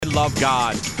love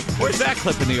God. Where's that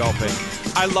clip in the open?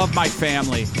 I love my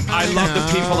family. I love the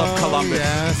people of Columbus.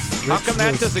 Yes, How come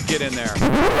that doesn't get in there?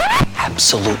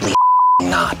 Absolutely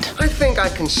not. I think I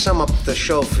can sum up the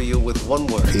show for you with one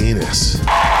word. Penis.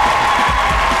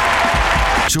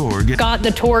 Torg. Got the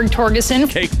Torgeson.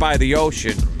 Cake by the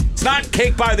ocean. It's not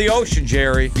cake by the ocean,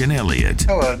 Jerry. And Elliott.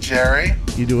 Hello, Jerry.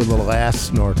 You do a little ass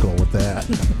snorkel with that.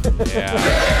 Yeah.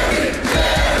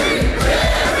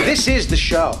 This is the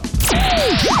show.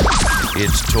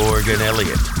 It's Torg and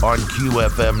Elliott on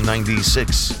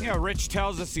QFM96. You know, Rich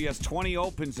tells us he has 20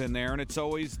 opens in there, and it's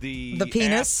always the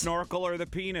penis? ass snorkel or the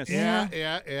penis.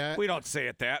 Yeah. We don't say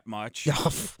it that much.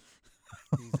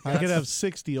 I could have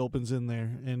 60 opens in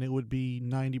there, and it would be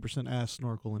 90% ass,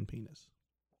 snorkel, and penis.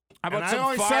 How about And I some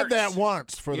only farts? said that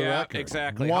once for the record.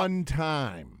 Exactly. One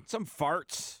time. Some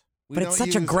farts. We But it's don't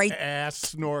such a use great-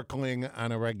 ass snorkeling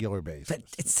on a regular basis. But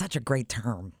it's such a great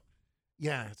term.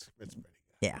 Yeah, it's pretty good.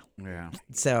 Yeah. Yeah.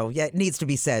 So, yeah, it needs to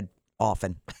be said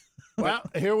often. Well,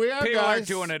 here we are, People guys. aren't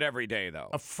doing it every day, though.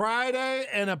 A Friday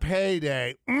and a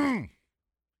payday.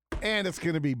 And it's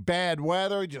going to be bad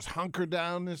weather. Just hunker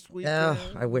down this weekend.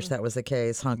 I wish that was the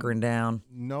case, hunkering down.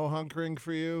 No hunkering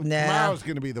for you? Nah. Tomorrow's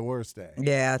going to be the worst day.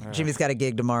 Yeah, Jimmy's got a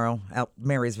gig tomorrow out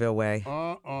Marysville way.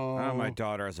 Oh, my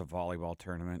daughter has a volleyball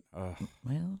tournament. Ugh.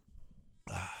 Well,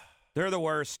 They're the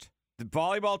worst. The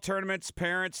volleyball tournaments,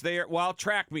 parents,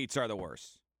 track meets are the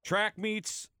worst. Track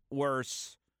meets,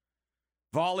 worse.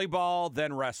 Volleyball,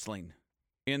 then wrestling.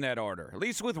 In that order. At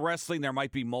least with wrestling, there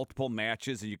might be multiple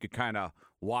matches and you could kind of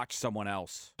watch someone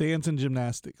else. Dance and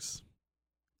gymnastics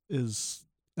is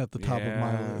at the top of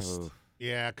my list.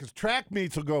 Yeah, because track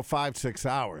meets will go 5-6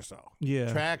 hours, though.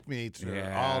 Yeah. Track meets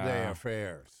are all-day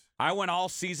affairs. I went all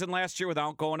season last year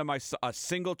without going to a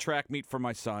single track meet for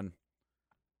my son.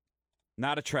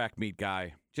 Not a track meet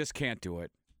guy. Just can't do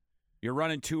it. You're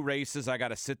running 2 races. I got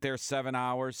to sit there 7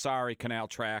 hours. Sorry, Canal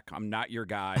Track. I'm not your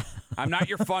guy. I'm not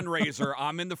your fundraiser.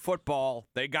 I'm in the football.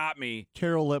 They got me.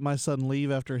 Carol let my son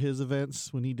leave after his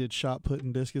events when he did shot put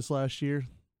and discus last year.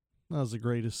 That was the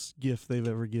greatest gift they've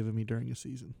ever given me during a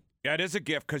season. Yeah, it is a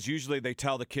gift because usually they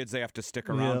tell the kids they have to stick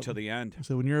around Yep. till the end.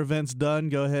 So when your event's done,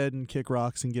 go ahead and kick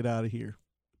rocks and get out of here.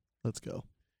 Let's go.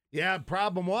 Yeah,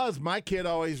 problem was my kid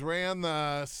always ran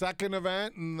the second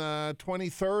event and the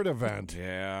 23rd event.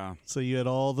 Yeah. So you had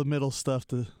all the middle stuff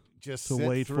to Just to sit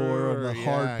wait through for on the or-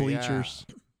 hard yeah, bleachers.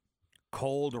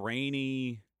 Cold,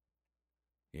 rainy.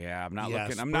 Yeah, I'm not Yeah,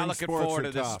 looking. I'm spring not looking sports forward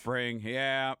are to this tough. spring.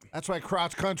 Yeah. That's why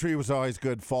cross country was always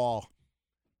good fall.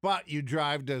 But you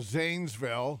drive to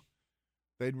Zanesville,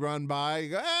 they'd run by, you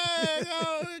go, hey,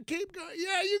 go, keep going.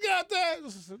 Yeah, you got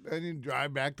this. And you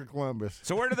drive back to Columbus.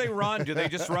 So where do they run? Do they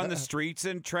just run the streets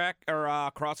in track or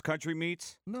cross country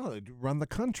meets? No, they run the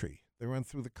country. They run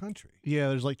through the country. Yeah,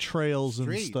 there's like trails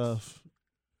Streets. and stuff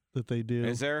that they do.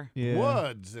 Is there? Yeah.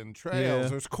 Woods and trails. Yeah.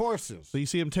 There's courses. So you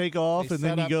see them take off, They and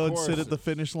then set you up go and sit at the courses.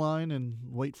 finish line and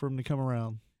wait for them to come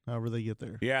around, however they get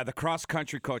there. Yeah, the cross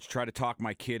country coach tried to talk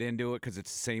my kid into it because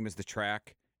it's the same as the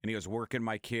track, and he was working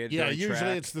my kid. Yeah, during usually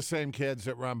track. it's the same kids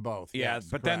that run both. Yeah, Yes,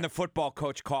 but then the correct. football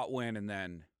coach caught wind and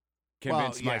then Well,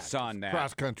 convinced my yeah, son that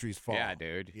cross country's fall. Yeah,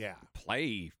 dude. Yeah.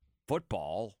 Play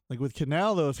football. Like with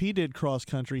Canal, though, if he did cross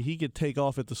country, he could take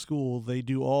off at the school. They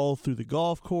do all through the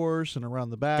golf course and around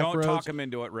the back Don't roads. talk him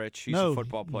into it, Rich. He's no, a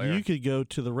football player. You could go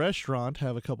to the restaurant,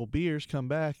 have a couple beers, come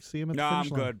back, see him at No, the I'm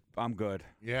finish line. good. I'm good.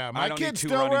 Yeah, I my don't kid need two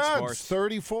still running runs. sports.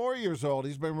 34 years old.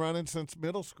 He's been running since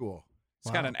middle school.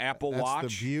 He's got an Apple That's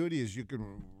Watch. the beauty is you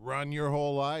can run your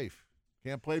whole life.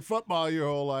 Can't play football your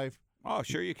whole life. Oh,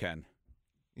 sure you can.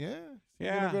 Yeah. You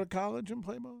Yeah. gonna go to college and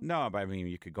play ball? No, but I mean,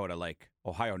 you could go to like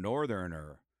Ohio Northern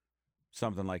or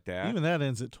something like that. Even that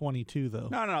ends at 22, though.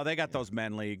 No, they got those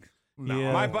men league. No.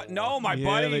 Yeah. My Yeah,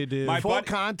 buddy. they do. My Full buddy,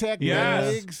 contact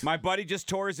yes, leagues. my buddy just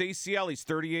tore his ACL. He's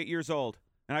 38 years old,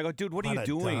 and I go, dude, what are you a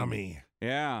doing? Dummy.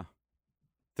 Yeah,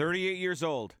 38 years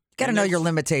old. got to And know that's- your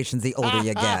limitations the older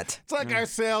you get. It's like our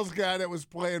sales guy that was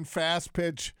playing fast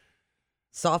pitch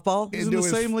Softball? He's in into the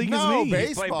his, same league as no, me.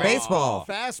 baseball. Baseball.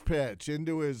 Fast pitch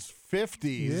into his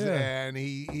 50s, Yeah. and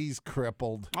he's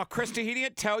crippled. Oh, Christy, he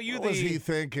didn't tell you What was he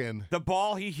thinking? the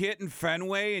ball he hit in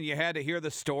Fenway, and you had to hear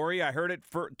the story. I heard it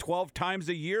for 12 times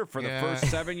a year for the first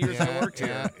 7 years I worked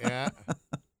here. Yeah.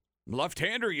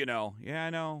 Left-hander, you know. Yeah, I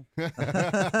know.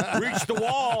 Reach the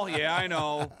wall. Yeah, I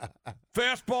know.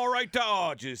 Fastball right down.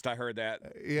 Oh, just I heard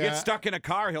that. Yeah. Get stuck in a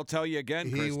car, he'll tell you again,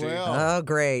 He Christy. will. Oh,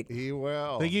 great. He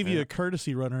will. They give you a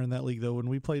courtesy runner in that league, though. When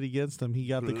we played against him, he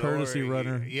got the courtesy Glory.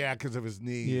 runner. Yeah, because of his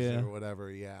knees Yeah. or whatever.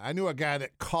 Yeah. I knew a guy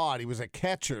that caught. He was a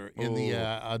catcher in the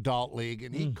adult league,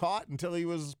 and he caught until he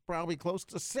was probably close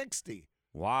to 60.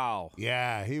 Wow.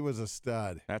 Yeah, he was a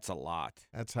stud. That's a lot.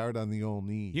 That's hard on the old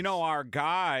knees. You know, our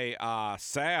guy,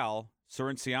 Sal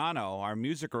Cirenciano, our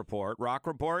music report, rock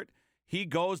report, he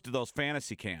goes to those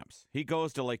fantasy camps. He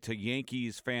goes to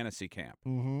Yankees fantasy camp.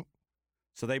 Mm-hmm.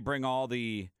 So they bring all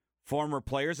the former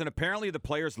players, and apparently the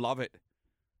players love it.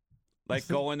 Like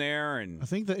going there and I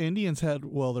think the Indians had,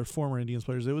 their former Indians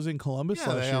players. It was in Columbus Yeah,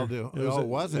 last they year. all do. It was Oh,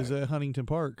 was It was it? at Huntington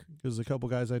Park because a couple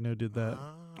guys I know did that.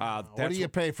 What that's do you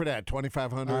pay for that?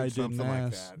 $2,500, I something didn't like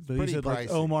ask. that. It's But he pretty said like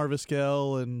pricey. Omar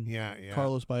Vizquel and Yeah.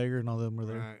 Carlos Baerga and all them were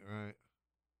there. Right.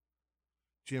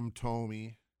 Jim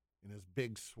Thome in his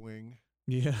big swing.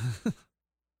 Yeah.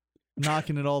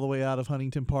 Knocking it all the way out of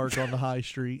Huntington Park on the high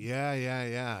street.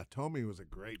 Yeah. Thome was a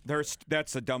great player.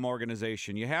 that's a dumb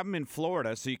organization. You have them in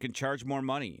Florida so you can charge more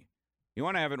money. You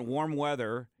want to have it in warm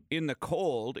weather, in the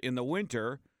cold, in the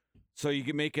winter, so you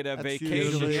can make it a That's vacation.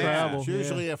 usually travel. It's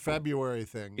usually a February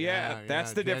thing. Yeah,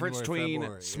 that's the difference January, between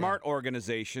February, smart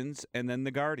organizations and then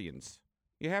the Guardians.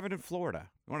 You have it in Florida.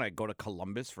 When I go to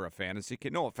Columbus for a fantasy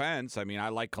camp, no offense. I mean, I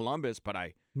like Columbus, but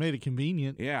Made it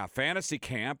convenient. fantasy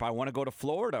camp, I want to go to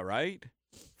Florida, right?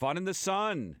 Fun in the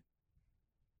sun.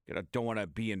 Don't want to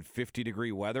be in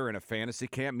 50-degree weather in a fantasy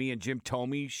camp. Me and Jim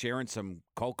Thome sharing some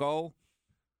cocoa,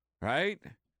 right?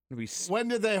 When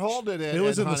did they hold it? It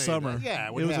was in in the Huntington? summer. Yeah,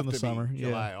 It would was have in the to be summer, yeah.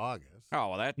 July, August. Oh,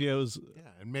 well, that Yeah, it was. Yeah,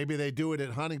 and maybe they do it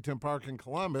at Huntington Park in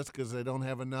Columbus because they don't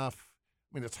have enough.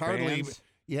 I mean, it's hardly. fans.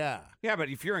 Yeah. Yeah, but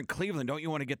if you're in Cleveland, don't you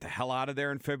want to get the hell out of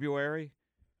there in February?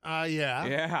 Yeah.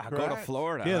 Yeah, go to correct.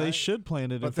 Florida. Yeah, they should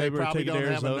plan it in But they February. probably Take it to don't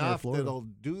have Arizona or enough Florida. that'll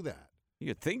do that.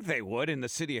 You'd think they would in the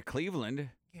city of Cleveland.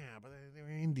 Yeah, but they're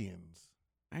Indians.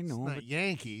 I It's know, not but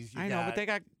Yankees. I know, but they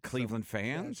got Cleveland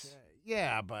fans.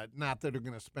 Yeah, but not that they're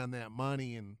going to spend that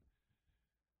money and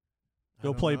I Go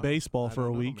don't play know. baseball I for a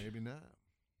don't know. week. Maybe not.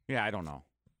 Yeah, I don't know.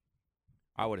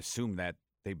 I would assume that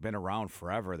they've been around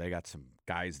forever. They got some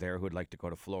guys there who'd like to go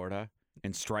to Florida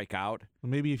and strike out.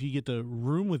 Maybe if you get to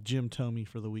room with Jim Thome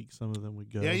for the week, some of them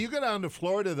would go. Yeah, you go down to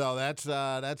Florida though.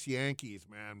 That's Yankees,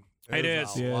 man. It There's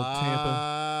is. a Yeah,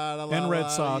 lot, and Red lot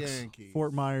of Sox. Yankees.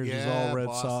 Fort Myers is Yeah, all Red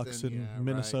Boston, Sox in yeah,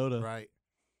 Minnesota. Right.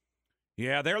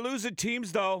 Yeah, they're losing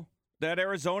teams, though. That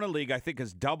Arizona League, I think,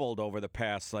 has doubled over the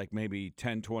past, maybe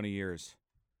 10, 20 years.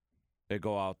 They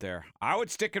go out there. I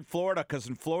would stick in Florida because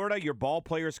in Florida, your ball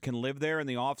players can live there in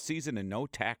the offseason and no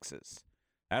taxes.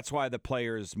 That's why the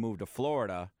players move to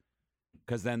Florida,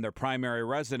 because then their primary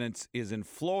residence is in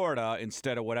Florida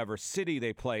instead of whatever city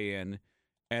they play in,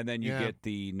 and then you Yeah. get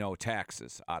the no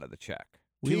taxes out of the check.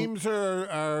 Teams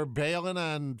are bailing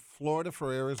on Florida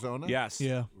for Arizona. Yes.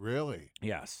 Yeah. Really?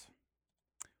 Yes.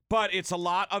 But it's a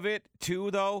lot of it,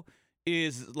 too, though,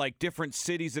 is like different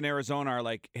cities in Arizona are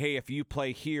like, hey, if you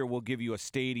play here, we'll give you a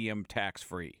stadium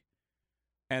tax-free.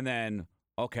 And then,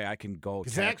 okay, I can go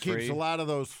Because that tax-free. keeps a lot of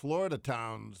those Florida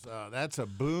towns. That's a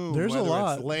boom. There's a whether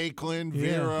lot. It's Lakeland, Yeah.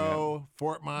 Vero,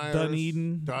 Fort Myers,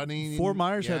 Dunedin. Fort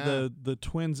Myers yeah. had the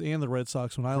Twins and the Red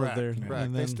Sox when I lived there. Correct.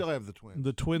 And They then still have the Twins.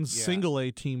 the Twins Yeah. single A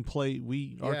team played.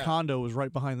 Our Yeah. condo was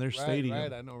right behind their Right, stadium.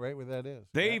 right. I know right where that is.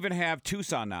 They Yeah. even have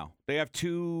Tucson now. They have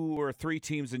 2 or 3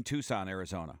 teams in Tucson,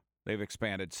 Arizona. They've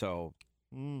expanded so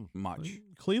much.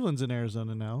 Cleveland's in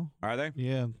Arizona now. Are they?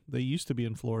 Yeah, they used to be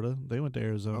in Florida. They went to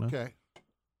Arizona. Okay.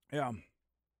 Yeah.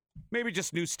 Maybe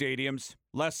just new stadiums,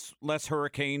 less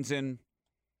hurricanes in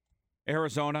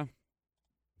Arizona.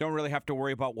 Don't really have to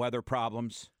worry about weather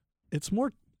problems. It's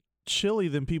more chilly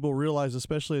than people realize,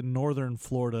 especially in northern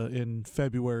Florida in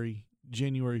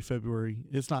January, February.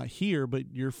 It's not here, but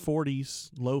your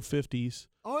 40s, low 50s.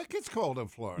 Oh, it gets cold in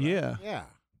Florida. Yeah. Yeah.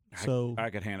 So I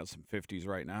could handle some 50s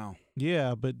right now.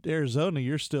 yeah, but Arizona,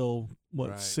 you're still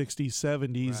Right. 60s,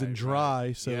 70s, and Right, dry,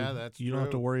 right. so Yeah, that's you don't have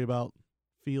to true. worry about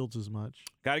fields as much.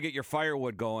 Got to get your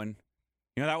firewood going.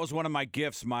 You know, that was one of my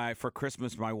gifts. For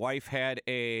Christmas, my wife had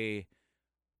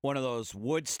one of those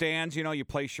wood stands. You know, you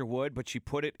place your wood, but she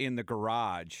put it in the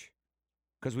garage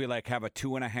because we have a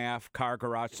 2.5 car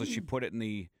garage. So she put it in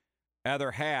the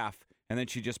other half, and then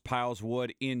she just piles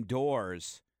wood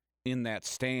indoors in that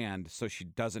stand, so she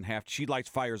doesn't have. She lights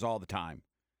fires all the time,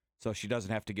 so she doesn't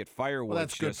have to get firewood. Well,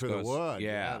 that's She good just for the goes- wood.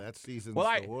 Yeah, That seasons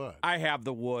well, the wood. I have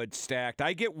the wood stacked.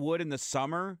 I get wood in the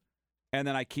summer, and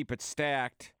then I keep it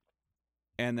stacked,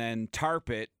 and then tarp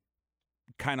it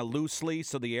kind of loosely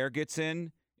so the air gets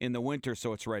in the winter,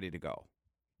 so it's ready to go.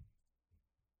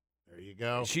 There you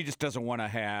go. She just doesn't want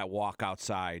to walk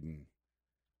outside and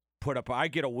put up. I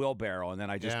get a wheelbarrow, and then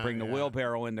I just Yeah, bring the yeah.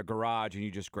 wheelbarrow in the garage, and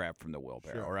you just grab from the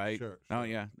wheelbarrow, Sure, right? sure, Oh sure.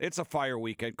 yeah, it's a fire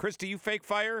weekend. Christy, you fake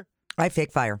fire? I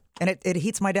fake fire, and it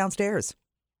heats my downstairs.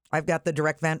 I've got the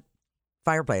direct vent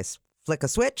fireplace. Flick a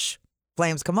switch,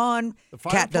 Flames come on. The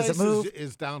Cat doesn't fireplace move.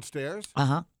 is downstairs?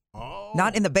 Uh-huh. Oh.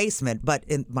 Not in the basement, but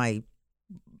in my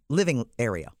living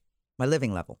area, my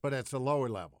living level. But it's a lower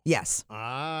level. Yes.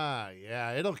 Ah,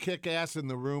 yeah. It'll kick ass in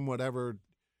the room, whatever.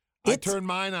 I turn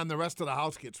mine on. The rest of the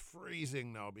house gets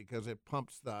freezing, though, because it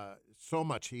pumps so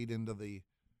much heat into the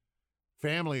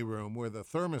family room where the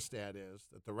thermostat is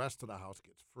that the rest of the house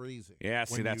gets freezing. Yeah,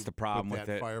 see, that's the problem with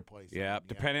that it. Fireplace. Yeah, on.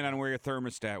 depending on where your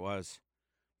thermostat was.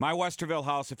 My Westerville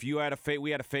house, if you had we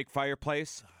had a fake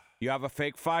fireplace, you have a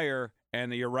fake fire,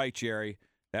 and you're right, Jerry.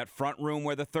 That front room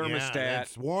where the thermostat. Yeah,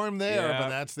 it's warm there, Yeah. but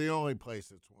that's the only place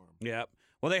it's warm. Yep.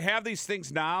 Well, they have these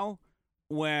things now.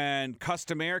 When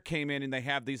Custom Air came in and they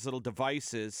have these little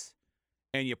devices,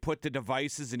 and you put the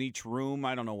devices in each room.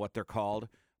 I don't know what they're called,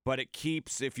 but it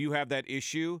keeps, if you have that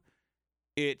issue,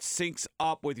 it syncs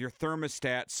up with your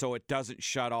thermostat so it doesn't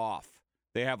shut off.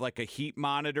 They have like a heat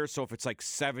monitor, so if it's like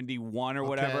 71 or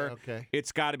whatever,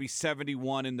 it's got to be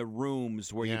 71 in the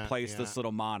rooms where you place this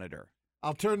little monitor.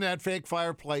 I'll turn that fake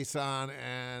fireplace on,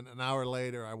 and an hour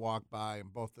later, I walk by,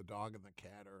 and both the dog and the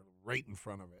cat are right in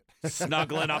front of it.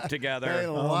 Snuggling up together. They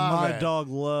love my it. dog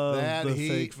loves That the heat,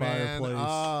 fake man. fireplace.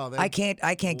 Oh,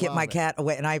 I can't get my cat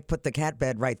away, and I put the cat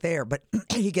bed right there, but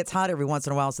he gets hot every once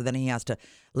in a while, so then he has to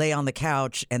lay on the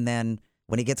couch, and then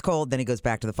when he gets cold, then he goes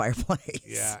back to the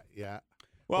fireplace. Yeah.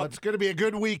 Well, It's going to be a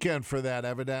good weekend for that,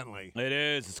 evidently. It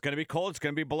is. It's going to be cold. It's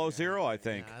going to be below zero, I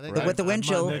think. Yeah, I think But with the on wind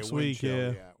chill- Monday, Next week, wind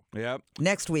chill, yeah. Yep.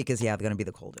 Next week is going to be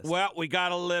the coldest. Well, we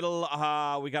got a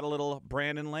little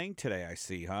Brandon Lang today, I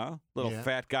see, huh? Little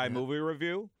fat guy movie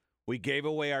review. We gave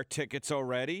away our tickets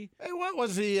already. Hey, what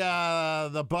was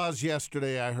the buzz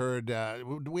yesterday? I heard.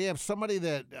 Do we have somebody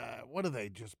that what do they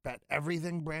just bet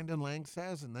everything Brandon Lang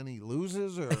says, and then he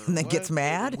loses, or And then what? gets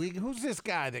mad? Who's this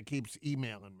guy that keeps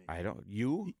emailing me?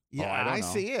 You? Yeah, I don't know.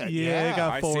 see it. Yeah, it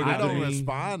got I see forwarded that. I don't to me.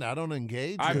 respond. I don't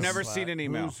engage. I've with, never seen an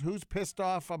email. Who's pissed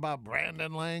off about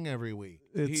Brandon Lang every week?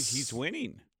 He's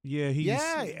winning. Yeah, he's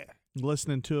Yeah.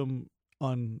 listening to him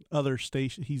on other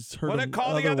stations. He's heard Well, him then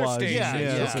call the other otherwise. stations.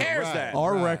 Yeah, Who cares right. then?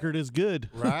 Our Right. record is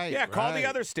good. Right. Yeah, call the right.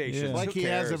 other stations. Yeah. Like Who he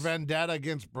has a cares? vendetta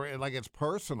against like it's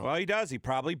personal. Well, he does. He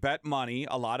probably bet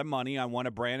a lot of money on one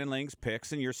of Brandon Lang's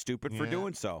picks, and you're stupid for Yeah.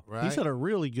 doing so. Right. He's had a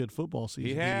really good football season.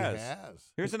 He He has.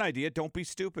 has. Here's an idea. Don't be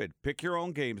stupid. Pick your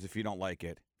own games if you don't like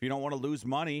it. If you don't want to lose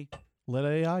money, Let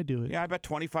AI do it. yeah, I bet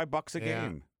 $25 a Yeah.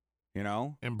 game. You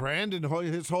know? And Brandon,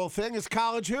 his whole thing is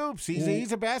college hoops.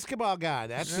 He's a basketball guy.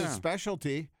 That's his Yeah.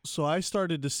 specialty. So I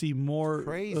started to see more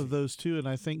crazy. of those too, and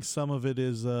I think some of it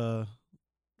is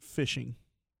phishing.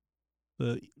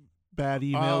 The bad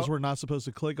emails we're not supposed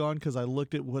to click on because I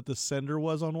looked at what the sender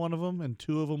was on one of them, and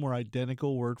two of them were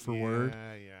identical word for word.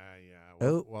 Yeah.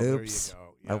 Oh, Well, there oops. you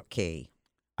go. Yep. Okay.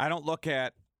 I don't look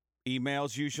at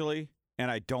emails usually, and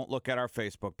I don't look at our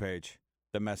Facebook page.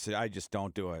 The message, I just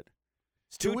don't do it.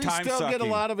 It's Do too we time still sucking. get a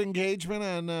lot of engagement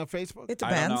on Facebook? It I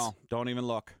don't depends. know. Don't even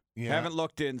look. Yeah. Haven't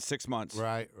looked in 6 months.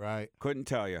 Right. Couldn't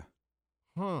tell you.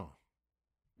 Huh.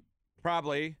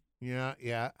 Probably.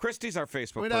 Yeah. Christy's our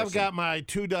Facebook I mean, person. I've got my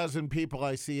 24 people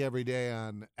I see every day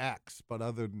on X, but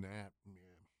other than that, yeah.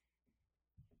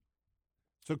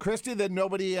 So, Christy, then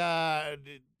nobody.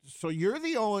 So you're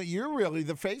really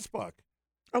the Facebook.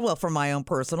 Oh, well, for my own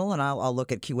personal, and I'll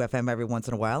look at QFM every once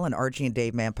in a while, and Archie and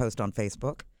Dave Mann post on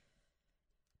Facebook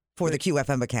for the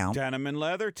QFM account. Denim and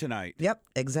leather tonight. Yep,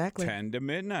 exactly. 10 to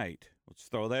midnight. Let's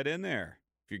throw that in there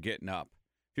if you're getting up.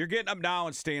 If you're getting up now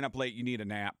and staying up late, you need a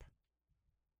nap.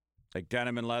 Like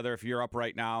denim and leather, if you're up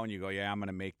right now and you go, yeah, I'm going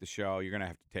to make the show, you're going to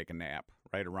have to take a nap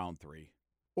right around 3.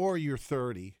 Or you're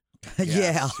 30.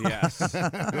 Yes.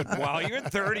 While you're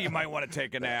 30, you might want to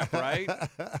take a nap, right?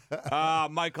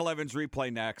 Michael Evans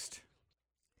replay next.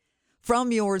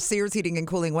 From your Sears Heating and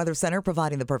Cooling Weather Center,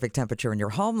 providing the perfect temperature in your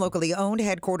home, locally owned,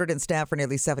 headquartered, and staffed for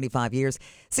nearly 75 years.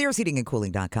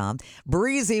 SearsHeatingandCooling.com.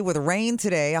 Breezy with rain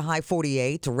today, a high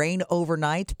 48. Rain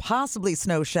overnight, possibly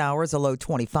snow showers, a low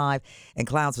 25. And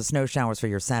clouds with snow showers for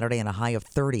your Saturday and a high of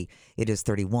 30. It is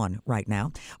 31 right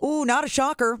now. Ooh, not a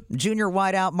shocker. Junior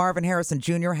wideout Marvin Harrison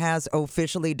Jr. has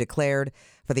officially declared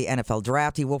for the NFL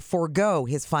draft. He will forego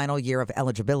his final year of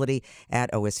eligibility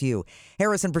at OSU.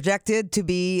 Harrison projected to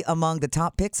be among the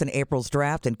top picks in April's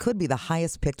draft and could be the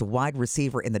highest picked wide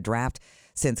receiver in the draft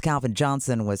since Calvin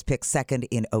Johnson was picked second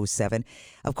in 2007.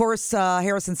 Of course,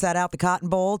 Harrison sat out the Cotton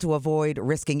Bowl to avoid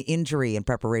risking injury in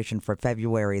preparation for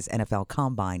February's NFL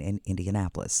Combine in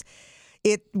Indianapolis.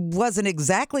 It wasn't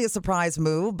exactly a surprise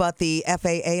move, but the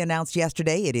FAA announced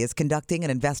yesterday it is conducting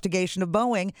an investigation of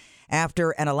Boeing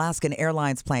after an Alaskan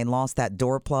Airlines plane lost that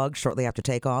door plug shortly after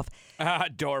takeoff.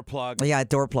 Door plug. Yeah,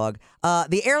 door plug.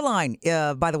 The airline,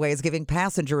 by the way, is giving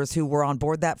passengers who were on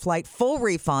board that flight full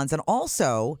refunds and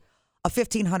also a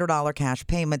 $1,500 cash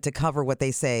payment to cover what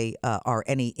they say are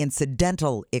any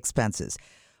incidental expenses,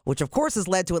 which of course has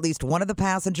led to at least one of the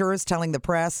passengers telling the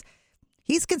press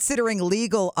he's considering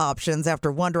legal options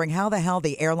after wondering how the hell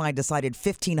the airline decided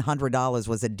 $1,500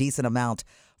 was a decent amount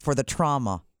for the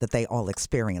trauma that they all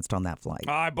experienced on that flight.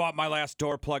 I bought my last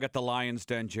door plug at the Lion's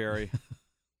Den, Jerry.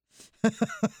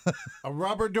 A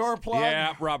rubber door plug?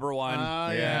 Yeah, rubber one.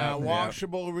 Yeah,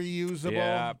 washable, reusable.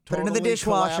 Yeah. Put it in the totally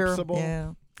dishwasher. collapsible.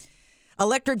 Yeah.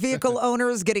 Electric vehicle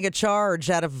owners getting a charge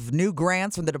out of new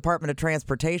grants from the Department of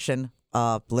Transportation,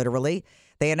 literally.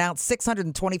 They announced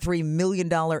 $623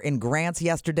 million in grants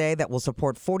yesterday that will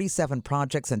support 47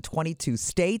 projects in 22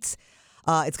 states.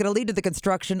 It's going to lead to the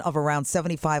construction of around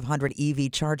 7,500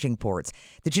 EV charging ports.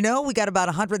 Did you know we got about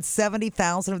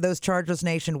 170,000 of those chargers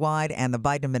nationwide, and the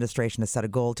Biden administration has set a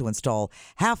goal to install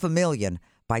 500,000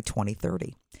 by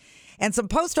 2030. And some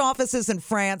post offices in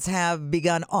France have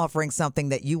begun offering something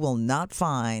that you will not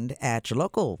find at your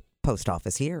local post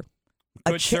office here.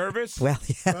 Good service? Well,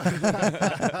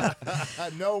 yeah.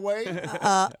 No way.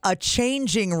 A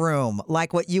changing room,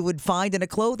 like what you would find in a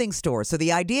clothing store. So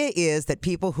the idea is that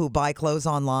people who buy clothes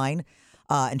online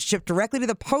and ship directly to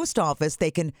the post office,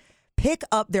 they can pick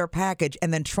up their package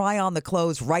and then try on the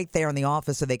clothes right there in the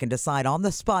office so they can decide on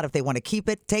the spot if they want to keep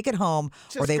it, take it home,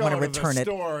 or they want to return the it.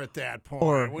 store at that point.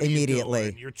 or What are you immediately.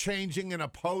 doing? You're changing in a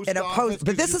post In a office post-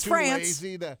 but 'cause this you're is too France.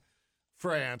 lazy to-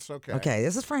 France, okay. Okay,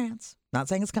 this is France. Not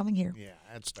saying it's coming here. Yeah,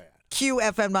 that's bad.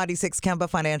 QFM96 Kemba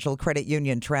Financial Credit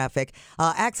Union traffic.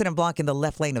 Accident blocking the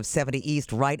left lane of 70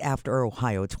 East right after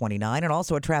Ohio 29. And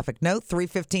also a traffic note,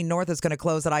 315 North is going to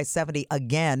close at I-70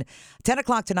 again. 10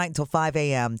 o'clock tonight until 5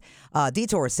 a.m.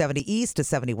 Detour 70 East to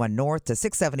 71 North to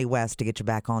 670 West to get you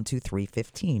back onto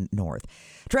 315 North.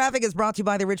 Traffic is brought to you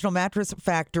by the Original Mattress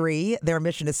Factory. Their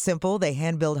mission is simple. They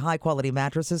hand-build high-quality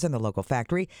mattresses in the local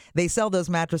factory. They sell those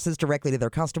mattresses directly to their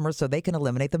customers so they can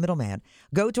eliminate the middleman.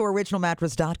 Go to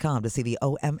originalmattress.com to see the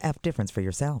OMF difference for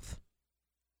yourself.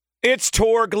 It's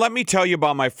Torg. Let me tell you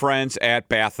about my friends at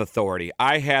Bath Authority.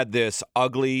 I had this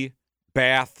ugly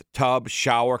bathtub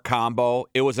shower combo.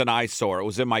 It was an eyesore. It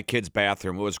was in my kid's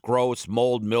bathroom. It was gross,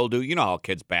 mold, mildew. You know how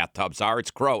kids' bathtubs are.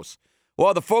 It's gross.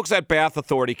 Well, the folks at Bath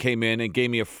Authority came in and gave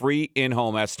me a free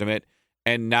in-home estimate,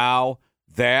 and now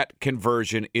that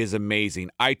conversion is amazing.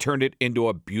 I turned it into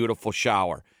a beautiful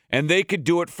shower, and they could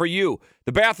do it for you.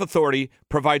 The Bath Authority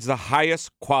provides the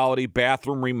highest quality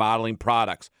bathroom remodeling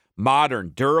products.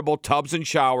 Modern, durable tubs and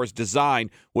showers designed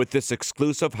with this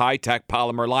exclusive high-tech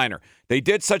polymer liner. They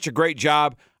did such a great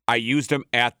job, I used them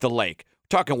at the lake.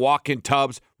 We're talking walk-in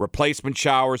tubs, replacement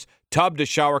showers,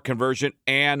 tub-to-shower conversion,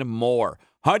 and more.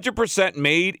 100%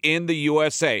 made in the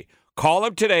USA. Call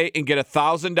them today and get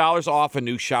 $1,000 off a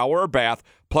new shower or bath,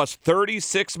 plus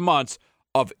 36 months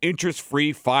of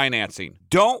interest-free financing.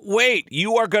 Don't wait.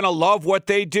 You are going to love what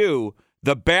they do.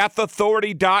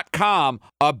 TheBathAuthority.com,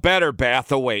 a better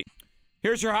bath await.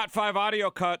 Here's your Hot 5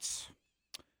 audio cuts.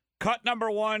 Cut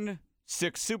number 1,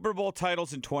 6 Super Bowl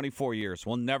titles in 24 years.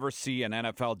 We'll never see an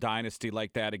NFL dynasty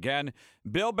like that again.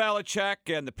 Bill Belichick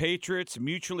and the Patriots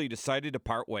mutually decided to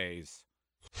part ways.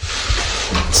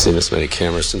 Seen this many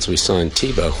cameras since we signed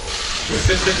Tebow.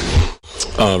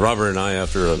 Robert and I,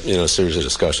 after a series of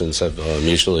discussions, have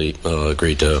mutually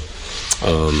agreed to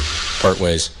part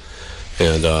ways.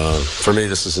 And for me,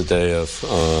 this is a day of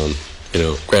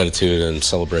gratitude and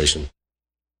celebration.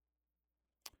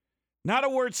 Not a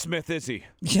wordsmith, is he?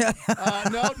 Yeah.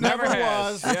 No, never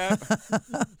has. was. Yeah.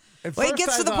 At Well, he first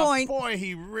gets I to the thought, point. Boy,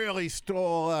 he really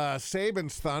stole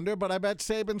Saban's thunder, but I bet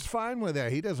Saban's fine with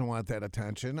that. He doesn't want that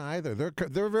attention either.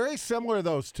 They're very similar,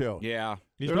 those two. Yeah.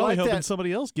 He's They're probably like hoping that-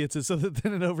 somebody else gets it so that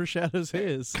then it overshadows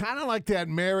his. Kind of like that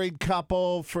married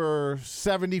couple for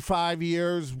 75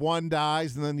 years. One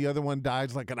dies, and then the other one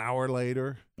dies like an hour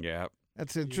later. Yeah.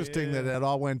 That's interesting that it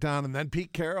all went down, and then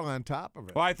Pete Carroll on top of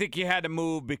it. Well, I think you had to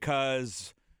move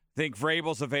because I think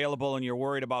Vrabel's available and you're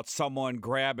worried about someone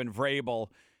grabbing Vrabel.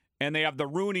 And they have the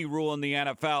Rooney rule in the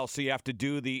NFL, so you have to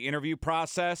do the interview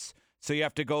process. So you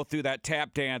have to go through that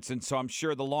tap dance. And so I'm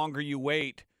sure the longer you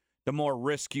wait, the more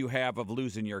risk you have of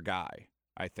losing your guy,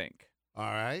 I think.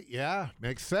 All right, yeah,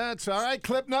 makes sense. All right,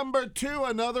 clip number 2,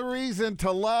 another reason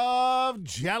to love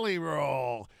Jelly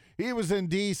Roll. He was in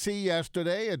D.C.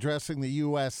 yesterday addressing the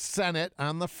U.S. Senate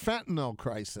on the fentanyl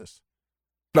crisis.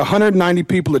 190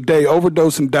 people a day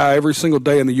overdose and die every single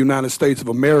day in the United States of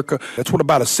America. That's what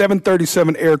about a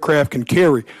 737 aircraft can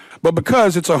carry. But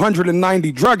because it's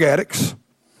 190 drug addicts,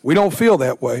 we don't feel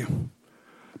that way.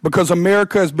 Because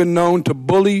America has been known to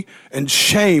bully and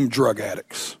shame drug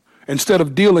addicts instead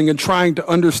of dealing and trying to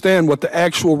understand what the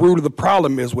actual root of the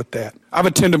problem is with that. I've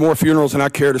attended more funerals than I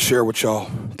care to share with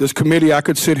y'all. This committee, I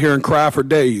could sit here and cry for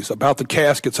days about the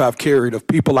caskets I've carried of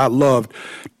people I loved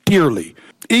dearly.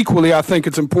 Equally, I think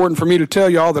it's important for me to tell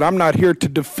y'all that I'm not here to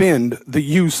defend the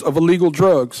use of illegal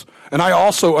drugs. And I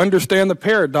also understand the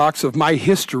paradox of my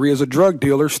history as a drug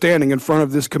dealer standing in front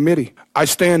of this committee. I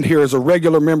stand here as a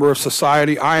regular member of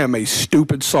society. I am a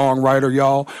stupid songwriter,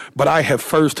 y'all, but I have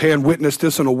firsthand witnessed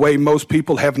this in a way most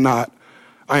people have not.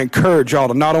 I encourage y'all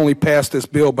to not only pass this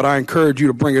bill, but I encourage you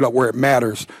to bring it up where it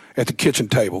matters, at the kitchen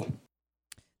table.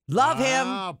 Love him.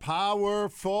 Ah,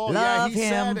 powerful. Love he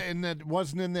him. said, and it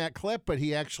wasn't in that clip, but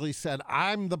he actually said,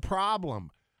 I'm the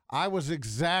problem. I was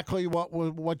exactly what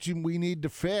we need to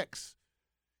fix.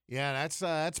 Yeah,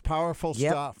 that's powerful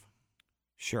stuff.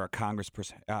 Sure, a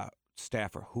congressperson,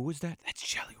 staffer. Who is that? That's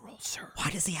Jelly Roll, sir. Why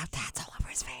does he have tats all over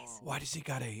his face? Why does he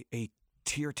got a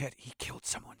tear tat? He killed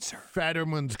someone, sir.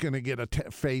 Fetterman's going to get a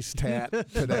face tat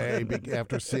today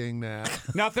after seeing that.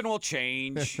 Nothing will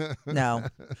change. No.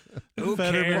 Who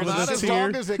Fetterman cares? with Not a as tear.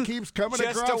 long as it keeps coming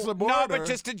across the border. No, but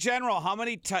just in general, how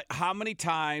many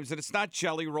times, and it's not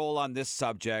Jelly Roll on this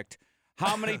subject,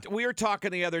 we were talking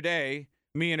the other day,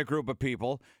 me and a group of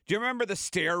people. Do you remember the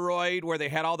steroid where they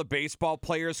had all the baseball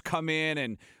players come in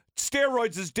and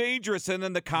steroids is dangerous, and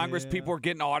then the Congress people were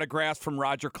getting autographs from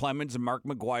Roger Clemens and Mark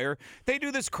McGuire? They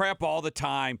do this crap all the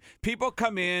time. People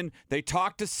come in, they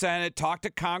talk to Senate, talk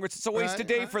to Congress. It's a waste of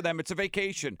day for them. It's a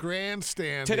vacation.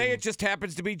 Grandstanding. Today it just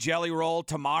happens to be Jelly Roll.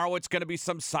 Tomorrow it's going to be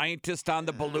some scientist on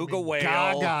the beluga whale.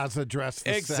 Gaga's addressed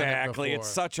the Senate Exactly. before. It's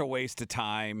such a waste of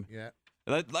time. Yeah.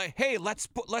 Hey, let's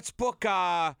book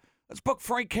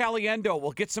Frank Caliendo.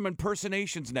 We'll get some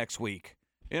impersonations next week.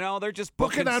 You know, they're just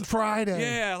Book it on Friday.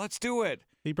 Yeah, let's do it.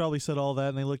 He probably said all that,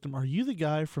 and they looked at him. Are you the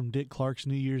guy from Dick Clark's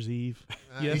New Year's Eve?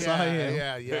 Yes, I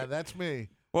am. Yeah, that's me.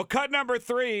 Well, cut number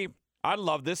 3. I'd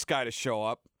love this guy to show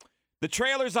up. The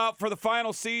trailer's out for the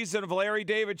final season of Larry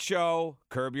David Show.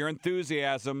 Curb Your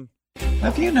Enthusiasm.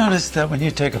 Have you noticed that when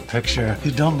you take a picture, you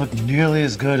don't look nearly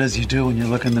as good as you do when you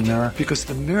look in the mirror? Because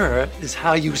the mirror is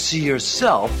how you see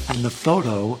yourself, and the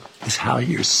photo is how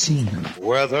you're seen.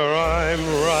 Whether I'm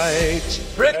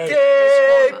right.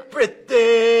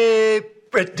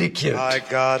 Pretty cute. I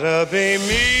gotta be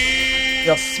me.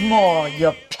 You're small,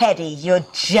 you're petty, you're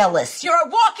jealous. You're a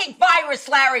walking virus,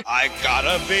 Larry. I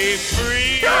gotta be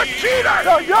free. You're a cheater!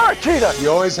 No, you're a cheater! You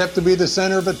always have to be the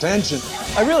center of attention.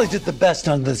 I really did the best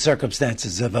under the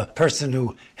circumstances of a person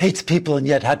who hates people and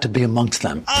yet had to be amongst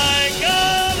them. I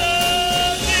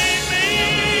gotta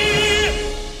be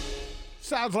me.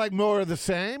 Sounds like more of the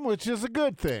same, which is a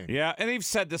good thing. Yeah, and they've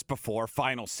said this before,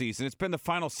 final season. It's been the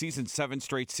final season 7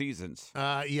 straight seasons.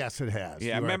 Yes, it has.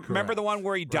 Yeah, remember the one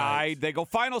where he died? They go,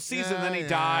 final season, then he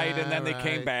died, and then they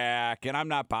came back, and I'm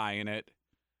not buying it.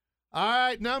 All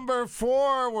right, number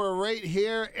 4, we're right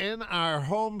here in our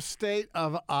home state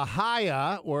of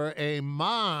Ohio, where a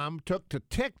mom took to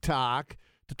TikTok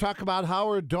to talk about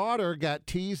how her daughter got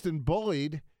teased and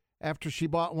bullied after she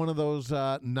bought one of those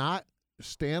not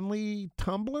Stanley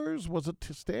tumblers. Was it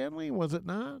to Stanley? Was it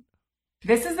not?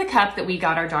 This is the cup that we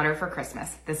got our daughter for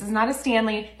Christmas. This is not a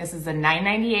Stanley. This is a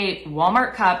 $9.98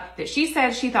 Walmart cup that she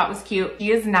said she thought was cute.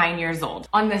 She is 9 years old.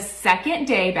 On the second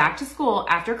day back to school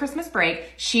after Christmas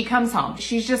break, she comes home.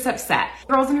 She's just upset.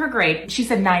 Girls in her grade, she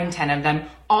said 9, 10 of them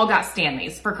all got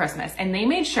Stanleys for Christmas. And they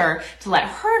made sure to let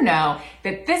her know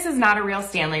that this is not a real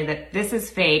Stanley, that this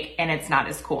is fake and it's not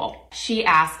as cool. She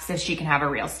asks if she can have a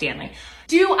real Stanley.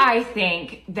 Do I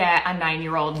think that a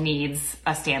 9-year-old needs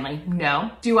a Stanley?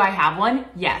 No. Do I have one?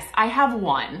 Yes, I have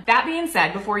one. That being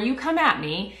said, before you come at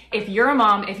me, if you're a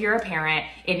mom, if you're a parent,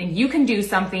 and you can do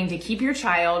something to keep your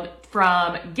child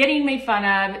from getting made fun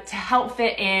of, to help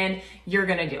fit in, you're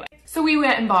gonna do it. So we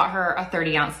went and bought her a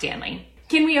 30-ounce Stanley.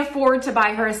 Can we afford to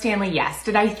buy her a Stanley? Yes.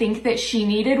 Did I think that she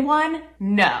needed one?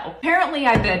 No. Apparently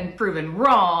I've been proven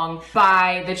wrong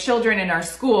by the children in our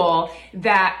school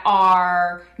that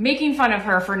are making fun of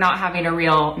her for not having a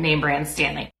real name brand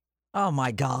Stanley. Oh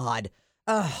my God.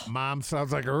 Ugh. Mom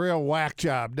sounds like a real whack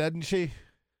job, doesn't she?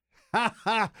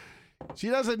 She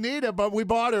doesn't need it, but we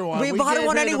bought her one. We bought her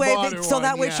one anyway, so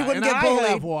that way she wouldn't get bullied. I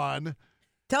have one.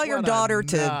 Tell your daughter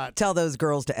to tell those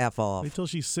girls to F off. Wait till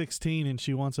she's 16 and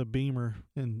she wants a Beamer,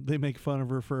 and they make fun of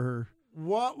her for her.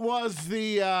 What was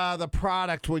the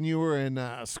product when you were in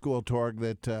school, Torg,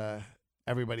 that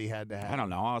everybody had to have. I don't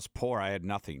know. I was poor. I had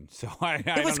nothing. So I It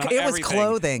was don't know it was everything.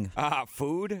 clothing.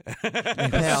 Food?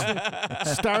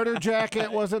 Starter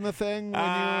jacket wasn't a thing when you were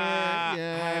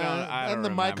I don't and the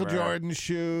Michael remember. Jordan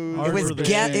shoes.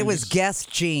 It was Guess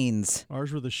jeans.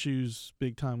 Ours were the shoes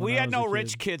big time. When We I had was a no kid.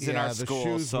 rich kids in Yeah, our the school,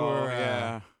 shoes so were,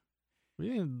 yeah.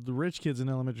 We had the rich kids in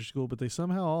elementary school, but they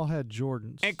somehow all had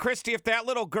Jordans. And Christy, if that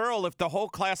little girl, if the whole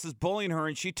class is bullying her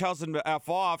and she tells them to F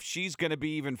off, she's going to be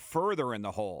even further in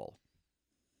the hole.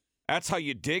 That's how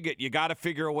you dig it. You got to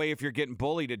figure a way, if you're getting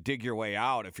bullied, to dig your way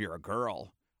out if you're a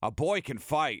girl. A boy can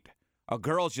fight. A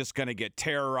girl's just going to get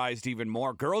terrorized even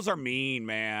more. Girls are mean,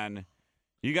 man.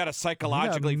 You got to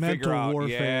psychologically figure mental out.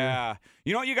 warfare. Yeah.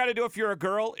 You know what you got to do if you're a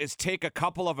girl is take a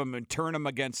couple of them and turn them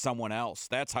against someone else.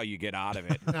 That's how you get out of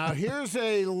it. Now, here's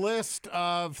a list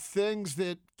of things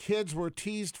that kids were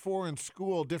teased for in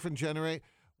school, different generation.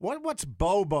 What's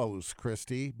Bobos,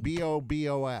 Christy?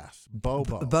 B-O-B-O-S.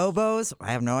 Bobos. Bobos?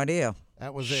 I have no idea.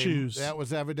 That was Shoes. That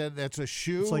was evident. That's a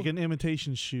shoe. It's like an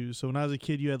imitation shoe. So when I was a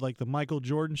kid, you had like the Michael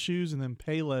Jordan shoes, and then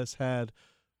Payless had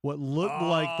what looked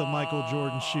like the Michael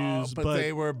Jordan shoes, but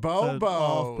they were Bobos.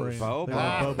 Off-brand. They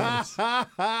were Bobos.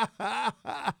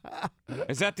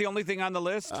 Is that the only thing on the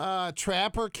list?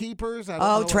 Trapper Keepers. I don't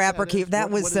know what Trapper that is. Keep. That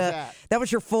What was is that? that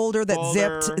was your folder that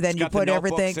Folder. zipped. Then It's you got the put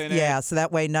everything. notebooks in it. Yeah, so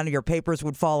that way none of your papers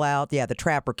would fall out. Yeah, the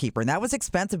Trapper Keeper, and that was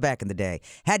expensive back in the day.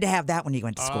 Had to have that when you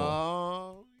went to school.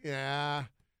 Oh, yeah.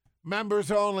 Members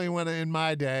only when in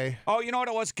my day. Oh, you know what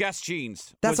it was? Guess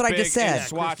jeans. That's was what I big, just said. and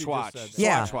Swatch Christy just watch. said that.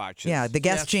 Yeah. Swatch watches. Yeah, the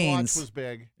Guess jeans. Swatch was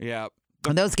big. Yeah.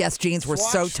 And those Guess jeans were so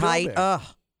Swatch still tight. big. Ugh.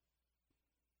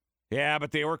 Yeah, but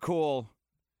they were cool.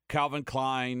 Calvin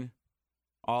Klein,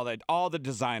 all the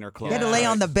designer You clothes. had to lay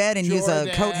on the bed and use a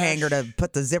coat Jordache. hanger to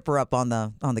put the zipper up on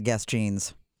the Guess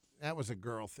jeans. That was a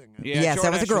girl thing. Yeah, Yes,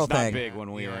 that was a Jordache girl not thing. big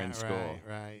when we were in school.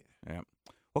 Right. Yeah.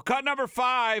 Well, cut number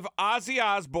 5, Ozzy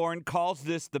Osbourne calls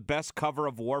this the best cover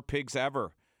of War Pigs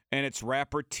ever, and it's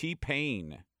rapper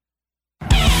T-Pain.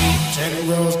 10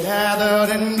 rows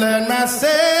gathered and bled masses,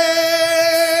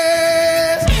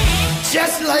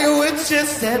 just like witches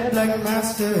said, black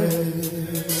masters.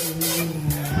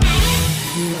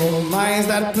 Evil minds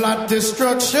that plot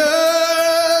destruction,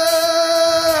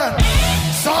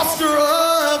 sorcerer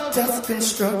of death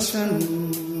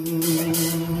construction.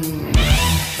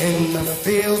 In the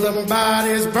fields of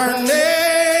bodies burning,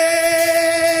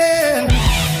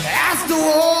 as the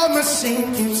war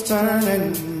machine keeps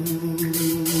turning.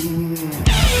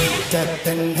 Death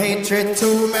and hatred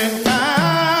to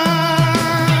mankind,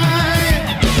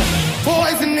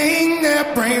 poisoning their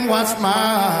brainwashed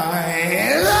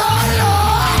minds. Lord,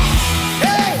 Lord.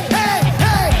 Hey, hey,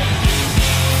 hey.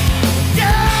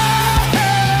 Yeah.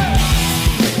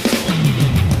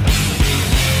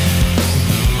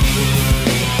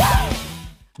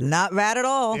 Not bad at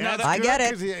all. Yeah, that's I good,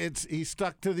 get 'cause he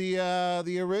stuck to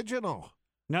the original.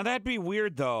 Now, that'd be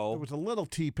weird, though. There was a little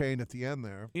T-Pain at the end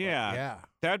there. but Yeah. Yeah.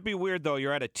 That'd be weird, though.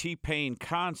 You're at a T-Pain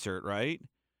concert, right?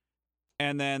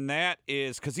 And then that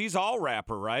is, because he's all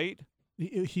rapper, right?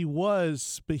 He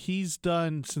was, but he's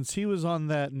done, since he was on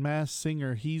that Masked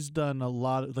Singer, he's done a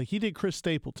lot of, like, he did Chris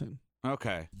Stapleton.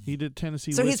 Okay. He did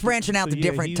Tennessee So he's Whiskey. branching out So, to yeah,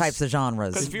 different he's- types of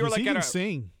genres. Because if you were he like can at a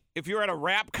sing. if you're at a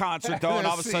rap concert, though, and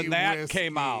all of a sudden that Tennessee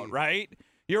came out, Whiskey. right?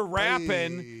 You're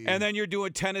rapping, Hey. and then you're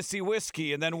doing Tennessee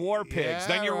Whiskey, and then War Pigs.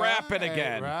 Then you're rapping right,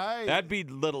 again. right. That'd be a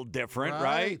little different, right?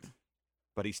 Right.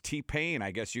 But he's T-Pain.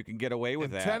 I guess you can get away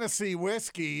with And that. Tennessee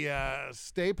Whiskey,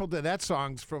 Stapleton, that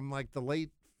song's from like the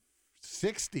late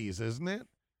 60s, isn't it?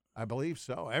 I believe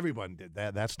so. Everyone did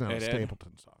that. That's not They a did?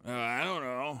 Stapleton song. I don't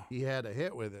know. He had a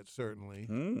hit with it, certainly.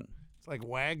 Hmm. It's like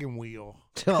Wagon Wheel.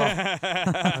 Oh.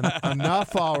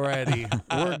 Enough already.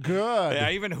 We're good. Yeah,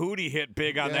 even Hootie hit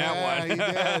big on Yeah, that one. he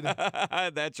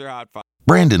did. That's your hot five.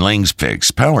 Brandon Lang's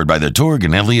Picks, powered by the Torg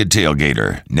and Elliott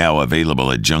Tailgater. Now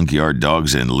available at Junkyard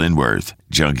Dogs in Linworth.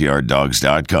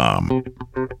 JunkyardDogs.com.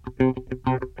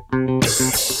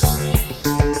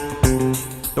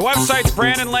 The website's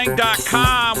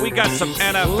BrandonLang.com. We got some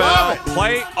NFL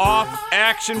playoff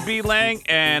action, B. Lang,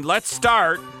 and let's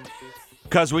start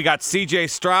because we got C.J.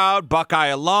 Stroud, Buckeye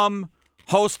alum,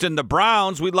 hosting the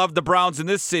Browns. We love the Browns in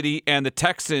this city, and the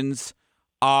Texans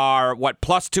are, what,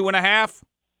 plus 2.5?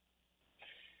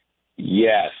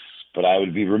 Yes, but I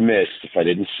would be remiss if I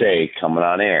didn't say, coming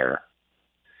on air,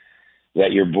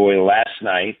 that your boy last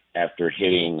night, after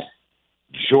hitting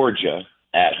Georgia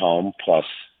at home, plus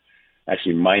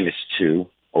actually -2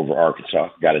 over Arkansas,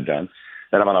 got it done,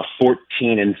 that I'm on a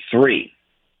 14-3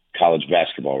 college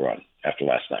basketball run after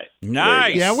last night.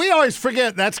 Nice. Yeah, we always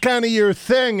forget that's kind of your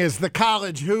thing is the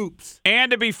college hoops.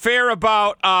 And to be fair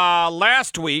about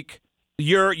last week,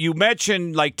 You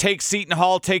mentioned like take Seton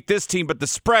Hall, take this team, but the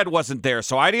spread wasn't there,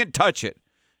 so I didn't touch it.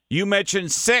 You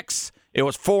mentioned 6. It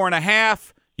was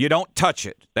 4.5. You don't touch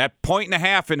it. That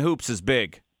 1.5 in hoops is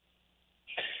big.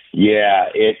 Yeah,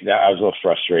 I was a little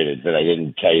frustrated that I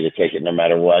didn't tell you to take it no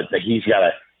matter what. But he's got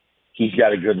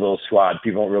a good little squad.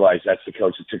 People don't realize that's the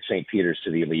coach that took St. Peter's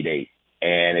to the Elite Eight,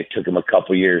 and it took him a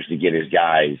couple years to get his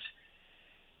guys.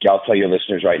 I'll tell your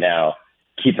listeners right now,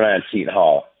 keep an eye on Seton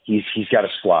Hall. He's got a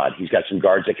squad. He's got some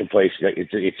guards that can play.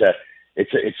 It's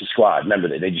a squad. Remember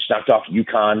that they just knocked off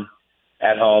UConn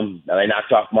at home. Now they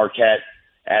knocked off Marquette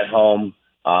at home.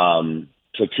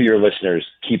 So to your listeners,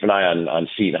 keep an eye on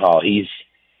Seton Hall.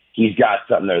 He's got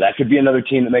something there. That could be another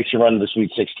team that makes you run to the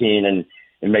Sweet 16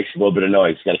 and makes a little bit of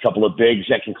noise. Got a couple of bigs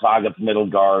that can clog up the middle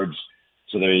guards.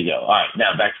 So there you go. All right,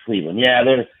 now back to Cleveland. Yeah,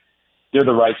 they're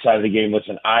the right side of the game.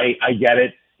 Listen, I get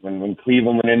it. When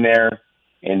Cleveland went in there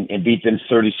and beat them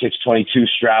 36-22,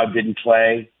 Stroud didn't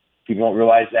play. People don't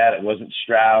realize that. It wasn't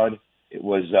Stroud. It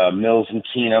was Mills and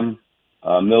Keenum.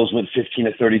 Mills went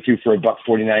 15-32 for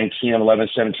 $149. Keenum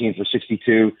 11-17 for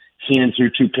 62. Keenan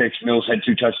threw 2 picks. Mills had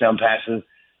 2 touchdown passes.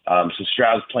 So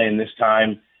Stroud's playing this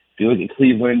time. If you look at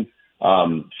Cleveland,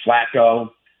 Flacco,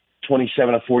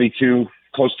 27-42,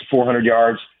 close to 400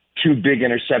 yards, 2 big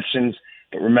interceptions.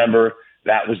 But remember,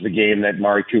 that was the game that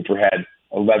Mari Cooper had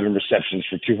 11 receptions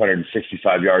for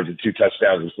 265 yards and 2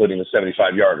 touchdowns, including a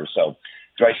 75-yarder. So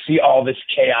do I see all this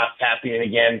chaos happening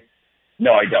again?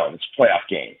 No, I don't. It's a playoff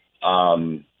game.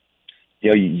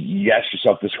 You ask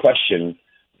yourself this question: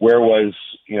 where was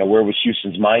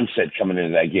Houston's mindset coming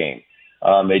into that game?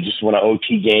 They just won an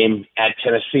OT game at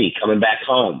Tennessee, coming back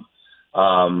home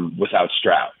without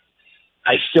Stroud.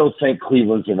 I still think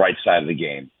Cleveland's the right side of the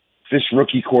game. This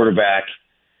rookie quarterback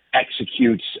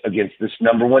executes against this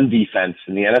number 1 defense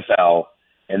in the NFL,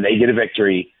 and they get a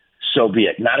victory, so be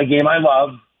it. Not a game I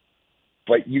love,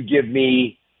 but you give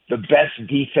me the best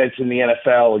defense in the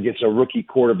NFL against a rookie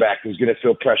quarterback who's going to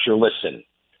feel pressure. Listen,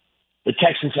 the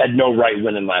Texans had no right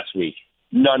winning last week.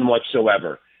 None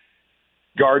whatsoever.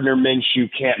 Gardner Minshew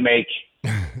can't make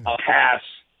a pass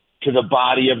to the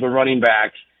body of the running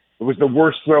back. It was the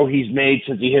worst throw he's made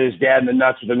since he hit his dad in the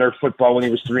nuts with a Nerf football when he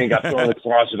was 3 and got thrown in the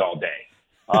closet all day.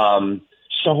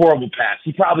 Just a horrible pass.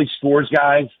 He probably scores,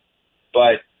 guys,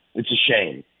 but it's a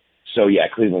shame. So, yeah,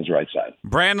 Cleveland's right side.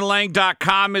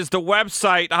 BrandonLang.com is the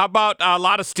website. How about a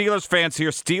lot of Steelers fans here?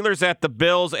 Steelers at the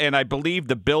Bills, and I believe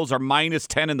the Bills are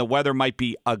 -10, and the weather might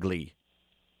be ugly.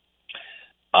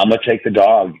 I'm going to take the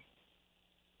dog.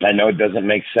 I know it doesn't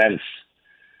make sense,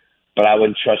 but I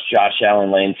wouldn't trust Josh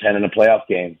Allen laying 10 in a playoff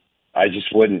game. I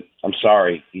just wouldn't. I'm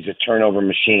sorry. He's a turnover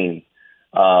machine.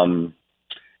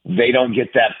 They don't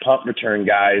get that punt return,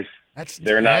 guys.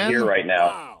 They're not here right now.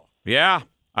 Wow. Yeah,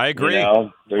 I agree.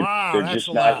 They're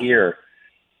just not here.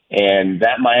 And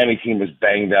that Miami team was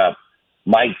banged up.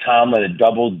 Mike Tomlin, a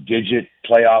double-digit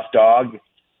playoff dog.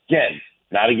 Again,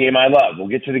 not a game I love. We'll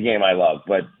get to the game I love,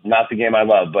 but not the game I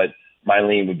love. But my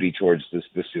lean would be towards the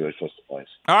Steelers plus the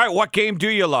points. All right, what game do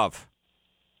you love?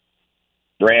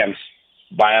 Rams.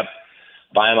 Buy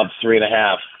them up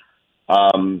 3.5.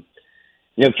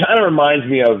 It kind of reminds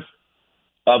me of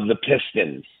the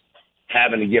Pistons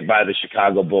having to get by the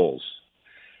Chicago Bulls.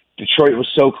 Detroit was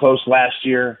so close last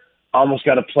year, almost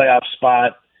got a playoff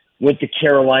spot, went to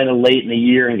Carolina late in the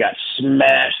year and got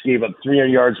smashed, gave up 300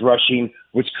 yards rushing,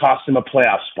 which cost them a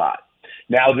playoff spot.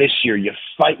 Now this year, you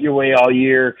fight your way all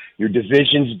year. Your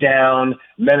division's down.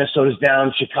 Minnesota's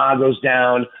down. Chicago's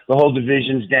down. The whole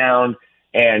division's down.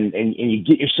 And you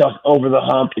get yourself over the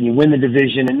hump and you win the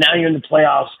division. And now you're in the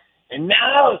playoffs. And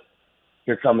now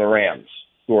here come the Rams,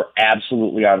 who are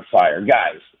absolutely on fire.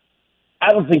 Guys,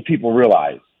 I don't think people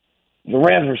realize the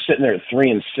Rams were sitting there at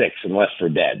 3-6 and left for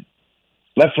dead.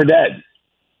 Left for dead.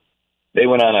 They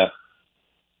went on a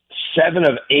 7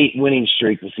 of 8 winning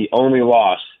streak with the only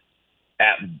loss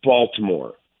at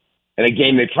Baltimore. In a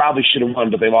game they probably should have won,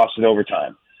 but they lost in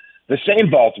overtime. The same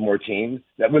Baltimore team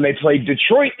that when they played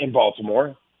Detroit in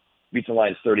Baltimore beat the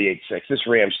Lions 38-6. This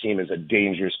Rams team is a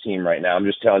dangerous team right now. I'm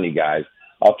just telling you guys,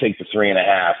 I'll take the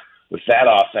 3.5 with that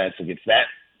offense against that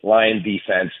Lion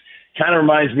defense. Kind of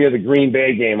reminds me of the Green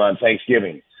Bay game on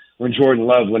Thanksgiving when Jordan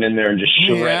Love went in there and just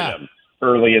shredded them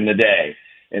early in the day.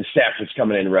 And Stafford's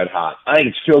coming in red hot. I think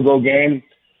it's a field goal game,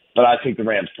 but I think the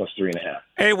Rams plus 3.5.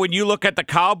 Hey, when you look at the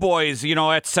Cowboys,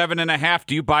 at 7.5,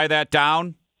 do you buy that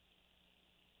down?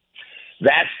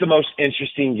 That's the most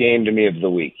interesting game to me of the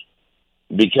week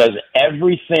because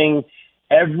every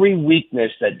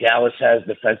weakness that Dallas has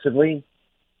defensively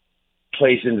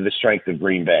plays into the strength of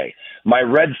Green Bay. My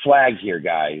red flag here,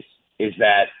 guys, is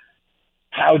that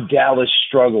how Dallas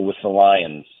struggled with the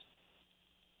Lions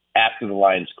after the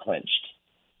Lions clinched.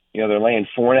 They're laying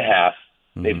 4.5.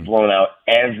 They've blown out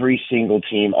every single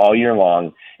team all year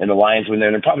long, and the Lions went there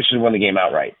and they probably should have won the game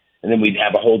outright. And then we'd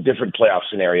have a whole different playoff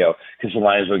scenario because the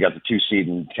Lions would have got the 2 seed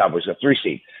and the Cowboys got 3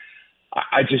 seed.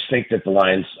 I just think that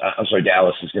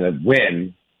Dallas is going to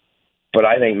win, but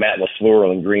I think Matt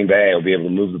LaFleur and Green Bay will be able to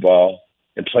move the ball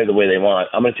and play the way they want.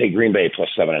 I'm going to take Green Bay plus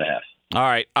 7.5. All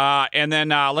right, and then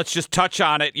let's just touch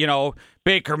on it.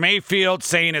 Baker Mayfield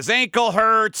saying his ankle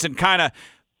hurts and kind of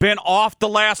been off the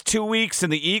last 2 weeks,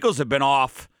 and the Eagles have been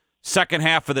off second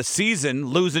half of the season,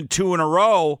 losing 2 in a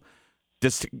row.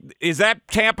 Is that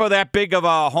Tampa that big of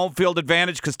a home field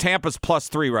advantage? Because Tampa's plus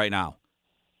 3 right now.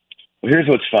 Well, here's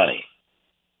what's funny.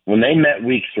 When they met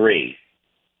week 3,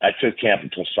 I took Tampa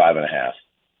plus 5.5.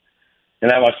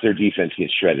 And I watched their defense get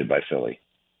shredded by Philly.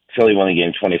 Philly won the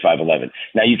game 25-11.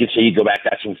 Now, you could say you go back,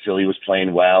 that's when Philly was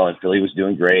playing well and Philly was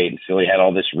doing great and Philly had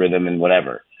all this rhythm and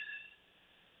whatever.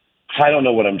 I don't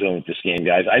know what I'm doing with this game,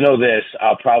 guys. I know this.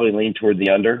 I'll probably lean toward the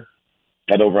under.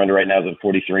 That over-under right now is at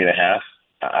 43.5.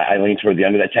 I lean toward the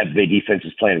under. That Tampa Bay defense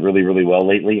is playing really, really well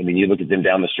lately. I mean, you look at them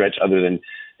down the stretch, other than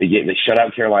they shut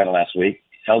out Carolina last week,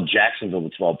 held Jacksonville to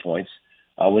 12 points,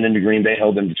 went into Green Bay,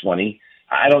 held them to 20.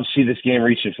 I don't see this game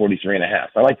reaching 43.5.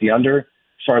 I like the under.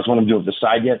 As far as what I'm doing with the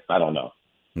side yet, I don't know.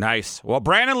 Nice. Well,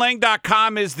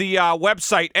 BrandonLang.com is the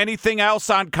website. Anything else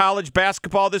on college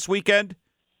basketball this weekend?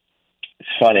 It's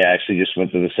funny. I actually just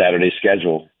went to the Saturday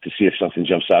schedule to see if something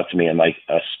jumps out to me in like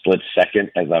a split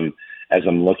second as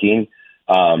I'm looking.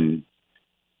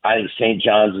 I think St.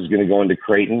 John's is going to go into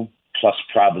Creighton plus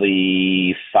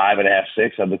probably 5.5,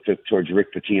 6. I looked towards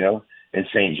Rick Pitino in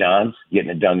St. John's, getting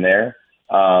it done there.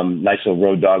 Nice little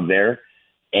road dog there.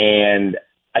 And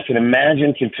I can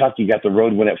imagine Kentucky got the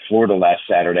road win at Florida last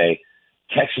Saturday.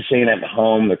 Texas A&M at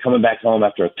home. They're coming back home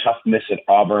after a tough miss at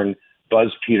Auburn.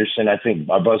 Buzz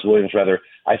Williams,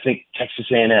 I think Texas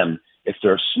A&M, if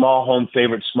they're a small home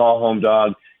favorite, small home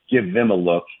dog, give them a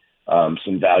look,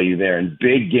 some value there. And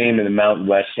big game in the Mountain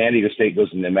West. San Diego State goes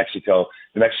into New Mexico.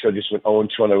 New Mexico just went 0-2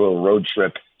 on their little road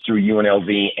trip through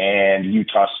UNLV and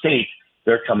Utah State.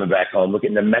 They're coming back home. Look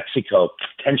at New Mexico,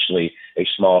 potentially a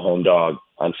small home dog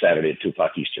on Saturday at 2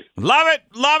 o'clock Eastern. Love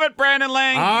it, Brandon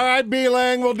Lang. All right, B.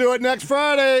 Lang, we'll do it next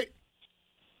Friday.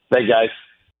 Thanks, guys.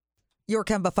 Your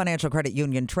Kemba Financial Credit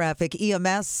Union traffic.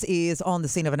 EMS is on the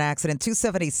scene of an accident.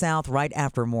 270 South, right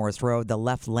after Morris Road. The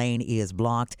left lane is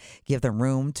blocked. Give them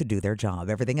room to do their job.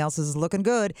 Everything else is looking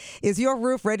good. Is your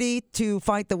roof ready to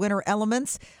fight the winter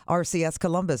elements? RCS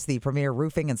Columbus, the premier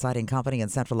roofing and siding company in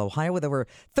Central Ohio with over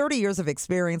 30 years of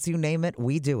experience. You name it,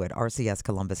 we do it.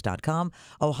 RCSColumbus.com.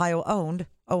 Ohio owned,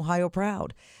 Ohio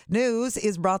proud. News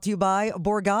is brought to you by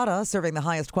Borgata, serving the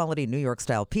highest quality New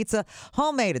York-style pizza,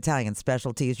 homemade Italian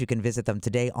specialties. You can visit them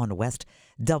today on West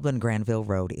Dublin Granville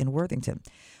Road in Worthington.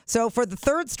 So for the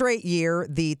third straight year,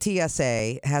 the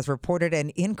TSA has reported an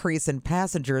increase in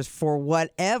passengers for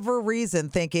whatever reason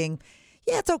thinking,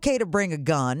 yeah, it's okay to bring a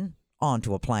gun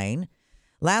onto a plane.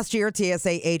 Last year,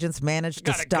 TSA agents managed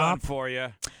to stop for you.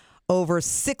 over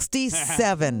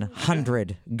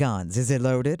 6,700 guns. Is it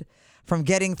loaded? From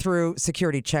getting through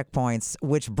security checkpoints,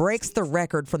 which breaks the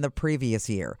record from the previous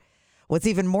year. What's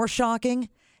even more shocking,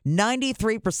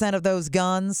 93% of those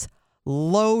guns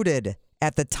loaded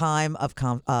at the time of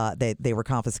they were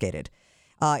confiscated.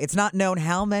 It's not known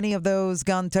how many of those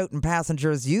gun-toting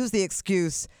passengers use the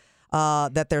excuse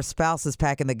that their spouse is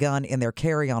packing the gun in their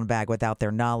carry-on bag without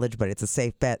their knowledge, but it's a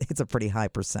safe bet. It's a pretty high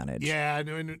percentage. Yeah,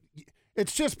 and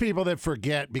it's just people that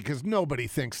forget because nobody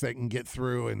thinks they can get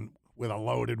through and with a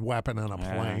loaded weapon on a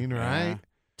plane, right?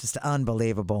 Just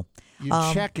unbelievable. You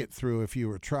check it through if you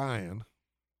were trying.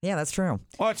 Yeah, that's true.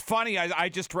 Well, it's funny. I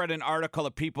just read an article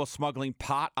of people smuggling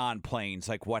pot on planes,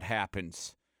 like what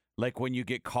happens, like when you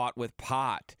get caught with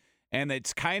pot. And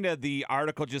it's kind of, the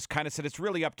article just kind of said it's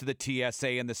really up to the TSA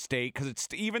and the state, because it's,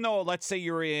 even though, let's say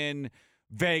you're in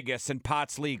Vegas and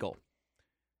pot's legal.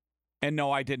 And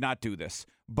no, I did not do this.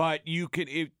 But you could...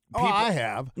 I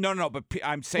have. No, but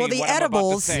I'm saying well, the what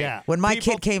edibles, I'm about to say. When my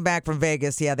kid came back from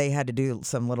Vegas, they had to do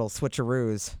some little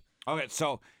switcheroos. Okay,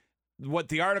 so what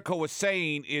the article was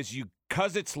saying is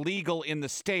because it's legal in the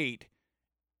state,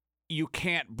 you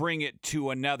can't bring it to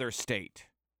another state.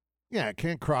 Yeah, it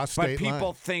can't cross state But people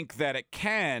line. think that it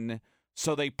can,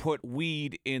 so they put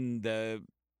weed in the,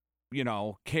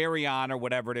 carry-on or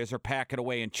whatever it is, or pack it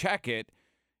away and check it.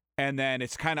 And then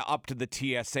it's kind of up to the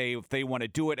TSA if they want to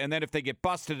do it. And then if they get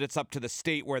busted, it's up to the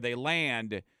state where they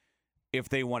land if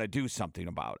they want to do something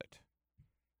about it.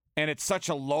 And it's such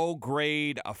a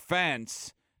low-grade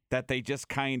offense that they just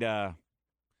kind of...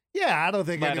 Yeah, I don't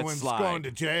think let it anyone's slide. going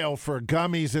to jail for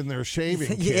gummies in their shaving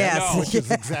kit, Yes. which is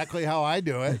exactly how I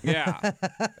do it. Yeah.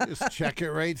 Just check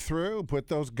it right through, put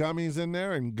those gummies in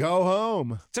there, and go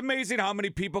home. It's amazing how many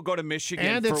people go to Michigan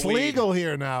And for it's weed. legal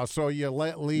here now, so you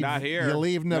leave. Not here. You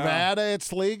leave No. Nevada,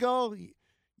 it's legal.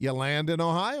 You land in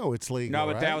Ohio, it's legal. No,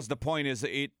 but right? that was the point. Is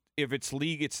if it's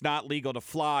legal, it's not legal to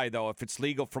fly though. If it's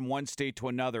legal from one state to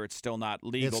another, it's still not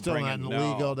legal. It's still not bringing-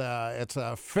 no. legal. It's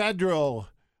a federal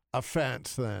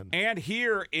offense then. And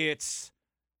here is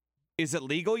it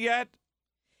legal yet?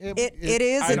 It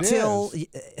is until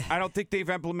I don't think they've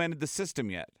implemented the system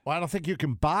yet. Well, I don't think you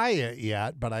can buy it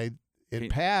yet, but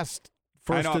it passed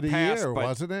first know of the it passed, year, but-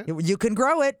 wasn't it? you can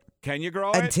grow it Can you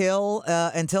grow it?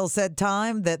 until said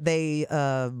time that they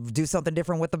do something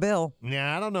different with the bill.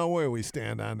 Yeah, I don't know where we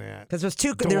stand on that. Because there's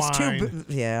two. DeWine.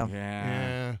 Yeah.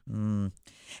 Yeah.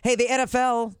 Hey, the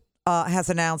NFL has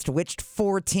announced which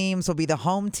 4 teams will be the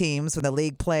home teams when the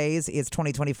league plays its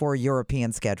 2024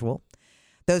 European schedule.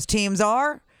 Those teams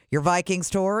are your Vikings,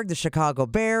 Torg, the Chicago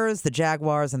Bears, the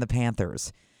Jaguars, and the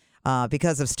Panthers.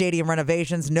 Because of stadium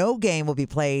renovations, no game will be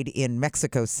played in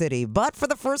Mexico City. But for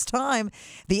the first time,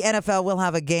 the NFL will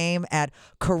have a game at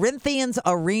Corinthians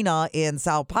Arena in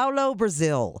Sao Paulo,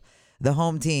 Brazil. The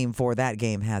home team for that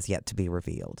game has yet to be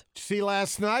revealed. See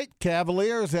last night,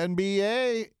 Cavaliers,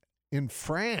 NBA in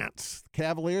France.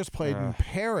 Cavaliers played in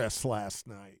Paris last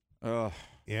night. Ugh.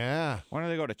 Yeah. Why don't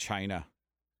they go to China?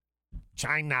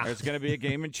 China. There's going to be a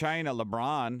game in China.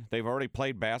 LeBron. They've already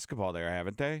played basketball there,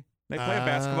 haven't they? They play a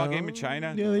basketball game in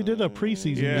China. Yeah, they did a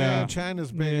preseason. Yeah. game.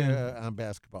 China's big on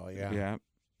basketball, yeah. Yeah.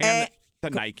 And the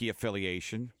Nike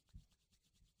affiliation.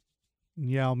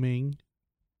 Yao Ming.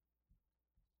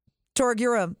 Torg,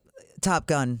 you're a Top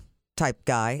Gun type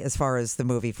guy as far as the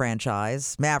movie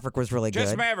franchise. Maverick was really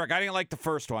Just good. Maverick. I didn't like the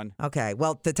first one. Okay,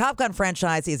 well, the Top Gun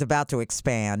franchise is about to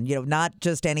expand. You know, not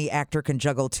just any actor can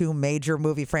juggle 2 major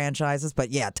movie franchises, but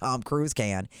yeah, Tom Cruise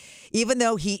can. Even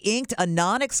though he inked a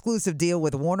non-exclusive deal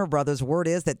with Warner Brothers, word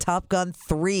is that Top Gun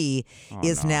 3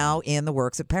 is now in the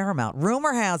works at Paramount.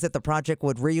 Rumor has it the project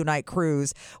would reunite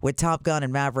Cruise with Top Gun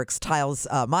and Maverick's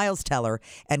Miles Teller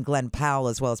and Glenn Powell,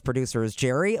 as well as producers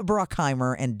Jerry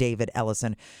Bruckheimer and David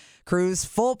Ellison. Cruise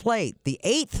Full Plate, the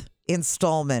 8th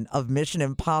installment of Mission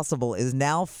Impossible, is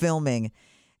now filming,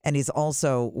 and he's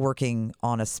also working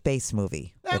on a space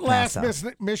movie. That with last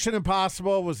NASA. Mission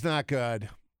Impossible was not good.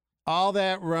 All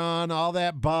that run, all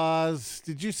that buzz.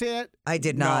 Did you see it? I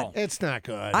did not. It's not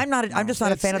good. I'm just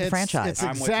not a fan of the franchise. It's I'm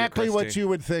with you, exactly what Christy. you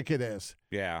would think it is.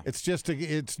 Yeah. It's just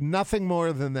it's nothing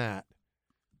more than that.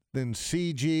 Than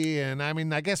CG, and I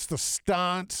mean, I guess the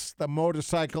stunts, the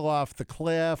motorcycle off the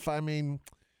cliff. I mean,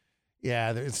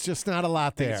 yeah, it's just not a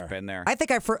lot there. It's been there. I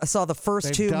think I saw the first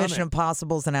They've 2 done Mission it.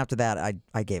 Impossibles, and after that,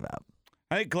 I gave up.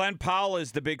 I think Glenn Powell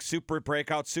is the big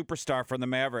breakout superstar from the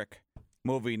Maverick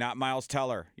movie, not Miles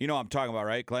Teller. You know what I'm talking about,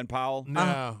 right? Glenn Powell?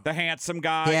 No. The handsome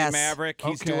guy Yes. in Maverick.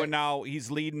 He's Okay. doing now, he's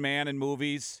leading man in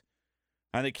movies.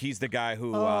 I think he's the guy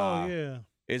who yeah.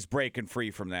 is breaking free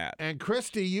from that. And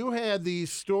Christy, you had the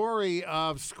story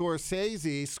of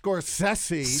Scorsese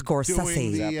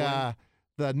doing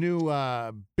the new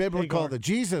biblical, the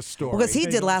Jesus story. Because he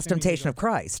did Last Temptation of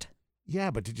Christ. Yeah,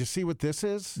 but did you see what this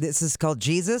is? This is called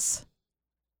Jesus.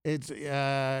 It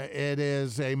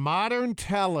is a modern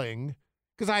telling.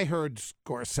 Because I heard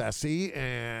Scorsese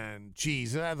and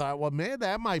Jesus, I thought, well, man,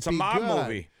 that might It's be a mob good.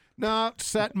 movie. No,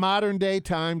 set modern day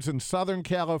times in Southern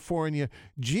California.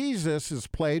 Jesus is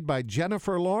played by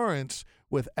Jennifer Lawrence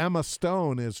with Emma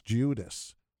Stone as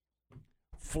Judas.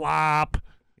 Flop.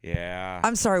 Yeah.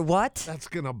 I'm sorry, what? That's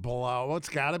gonna blow. It's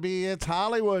got to be. It's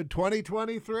Hollywood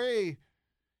 2023.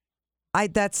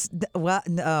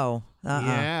 No.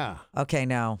 Yeah. Okay,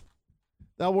 no.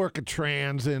 They'll work a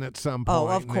trans in at some point. Oh,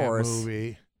 of in that course.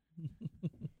 movie.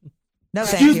 No,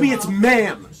 thank Excuse you. me, it's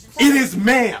ma'am. It is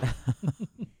ma'am.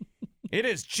 It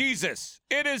is Jesus.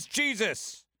 It is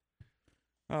Jesus.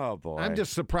 Oh, boy. I'm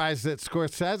just surprised that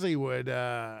Scorsese would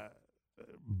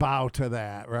bow to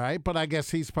that, right? But I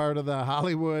guess he's part of the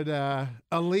Hollywood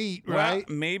elite, right?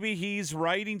 Well, maybe he's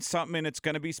writing something and it's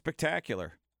going to be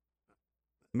spectacular.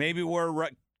 Maybe we're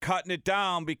cutting it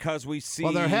down because we see.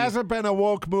 Well, there hasn't been a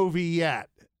woke movie yet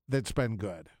that's been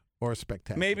good or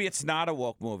spectacular. Maybe it's not a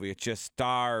woke movie. It just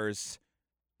stars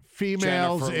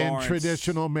females Jennifer in Lawrence.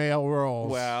 traditional male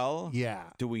roles. Well, yeah.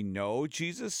 Do we know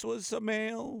Jesus was a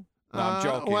male? No, I'm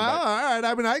joking. Well, but all right.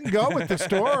 I mean, I can go with the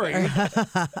story.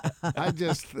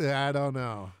 I don't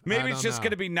know. maybe it's just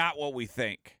going to be not what we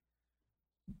think.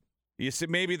 You see,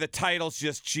 maybe the title's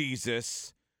just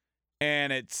Jesus,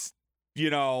 and it's,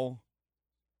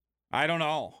 I don't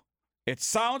know. It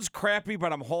sounds crappy,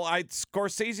 but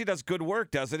Scorsese does good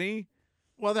work, doesn't he?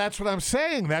 Well, that's what I'm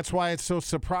saying. That's why it's so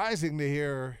surprising to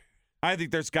hear. I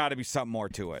think there's got to be something more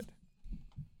to it.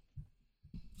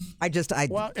 If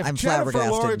I'm Jennifer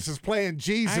flabbergasted. Lawrence is playing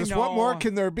Jesus, what more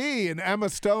can there be? And Emma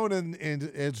Stone and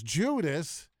it's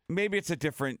Judas. Maybe it's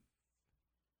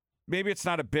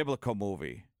not a biblical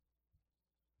movie.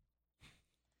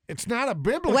 It's not a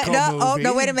biblical movie. Oh,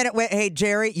 no, wait a minute. Hey,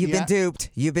 Jerry, you've been duped.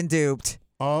 You've been duped.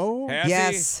 Oh? Has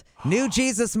yes. New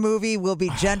Jesus movie will be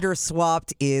gender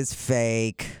swapped is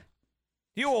fake.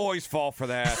 You always fall for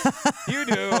that. You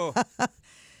do.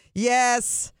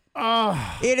 Yes.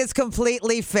 It is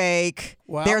completely fake.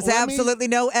 Well, There's absolutely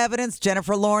no evidence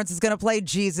Jennifer Lawrence is going to play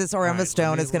Jesus or Emma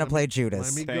Stone is going to play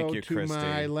Judas. Let me Thank go you, to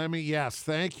Christy. yes,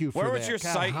 thank you for Where that. was your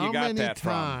God, site you got that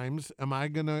from? How many times am I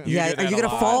going to... Yeah, are you going to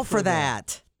fall for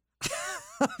that?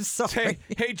 I'm sorry.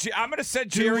 Hey, I'm going to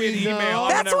send Jerry an email.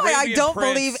 That's why I don't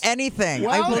believe anything.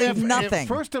 Well, I believe nothing.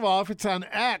 First of all, if it's on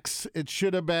X, it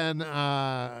should have been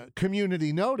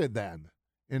community noted then.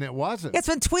 And it wasn't. It's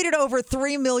been tweeted over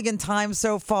 3 million times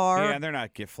so far. Yeah, they're not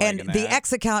flagging And that. the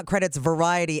X account credits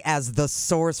Variety as the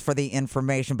source for the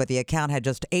information, but the account had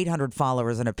just 800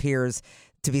 followers and appears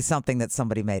to be something that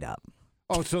somebody made up.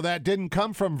 Oh, so that didn't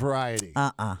come from Variety.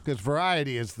 Because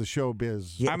Variety is the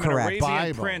showbiz. Yeah, I'm correct. an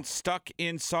Arabian Bible. prince stuck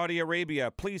in Saudi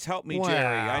Arabia. Please help me,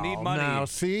 Jerry. I need money. Now,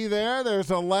 see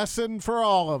there's a lesson for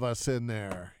all of us in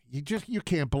there. You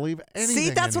can't believe anything. See,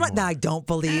 that's anymore. what I don't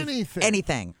believe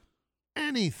anything.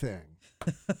 I'm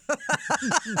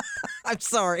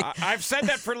sorry. I've said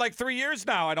that for like 3 years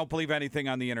now. I don't believe anything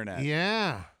on the internet.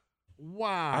 Yeah.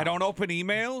 Wow. I don't open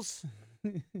emails.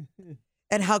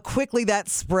 And how quickly that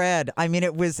spread. I mean,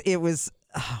 it was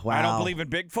wow. I don't believe in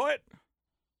Bigfoot.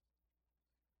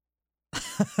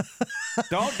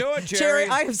 Don't do it, Jerry.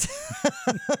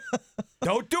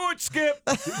 Don't do it, Skip.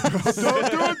 Don't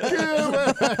do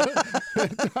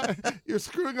it, Skip. You're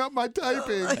screwing up my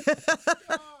typing.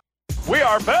 We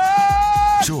are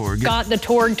back. Torg. Got the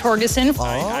Torgeson.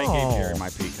 I gave Jerry my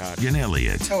peacock. And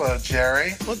Elliott. Hello,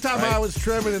 Jerry. One time I was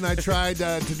trimming and I tried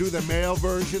to do the male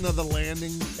version of the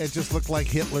landing. It just looked like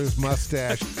Hitler's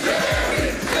mustache.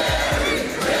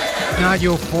 Not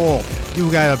your fault.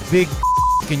 You got a big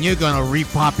and you're going to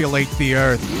repopulate the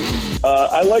earth.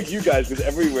 I like you guys because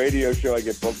every radio show I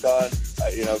get booked on,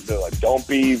 they're like, don't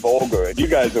be vulgar. And you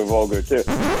guys are vulgar, too.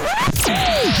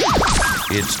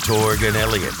 It's Torg and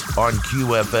Elliott on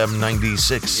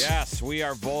QFM96. Yes, we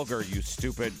are vulgar, you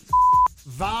stupid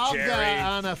Vulgar Jerry.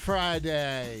 on a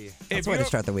Friday. That's the way to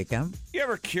start the weekend. You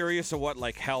ever curious of what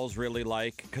like hell's really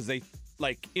like? Because they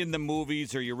like in the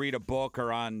movies or you read a book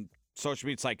or on social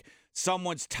media, it's like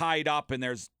someone's tied up and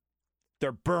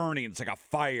they're burning. It's like a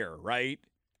fire, right?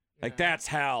 Yeah. Like that's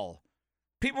hell.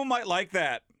 People might like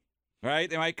that, right?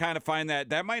 They might kind of find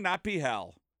that might not be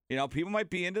hell. People might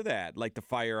be into that, like the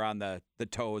fire on the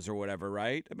toes or whatever,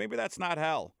 right? Maybe that's not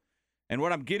hell. And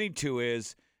what I'm getting to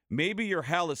is maybe your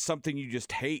hell is something you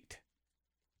just hate.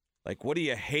 Like, what do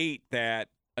you hate that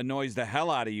annoys the hell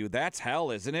out of you? That's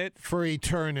hell, isn't it? For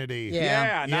eternity.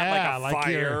 Yeah, not like a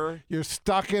fire. You're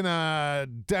stuck in a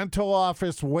dental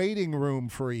office waiting room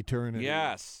for eternity.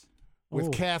 Yes.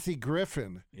 With Kathy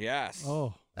Griffin. Yes.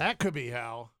 Oh, that could be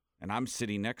hell. And I'm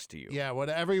sitting next to you. Yeah, what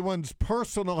everyone's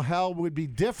personal hell would be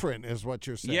different is what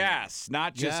you're saying. Yes,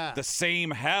 not just the same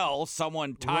hell,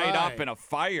 someone tied up in a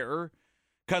fire.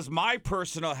 Because my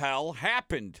personal hell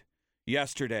happened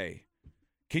yesterday.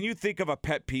 Can you think of a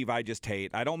pet peeve I just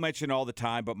hate? I don't mention it all the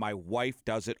time, but my wife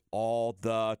does it all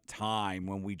the time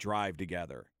when we drive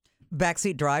together.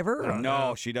 Backseat driver?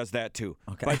 No, she does that too.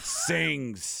 Okay. But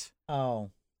sings.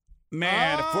 Oh.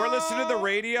 Man, if we're listening to the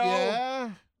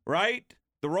radio, right?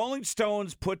 The Rolling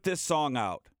Stones put this song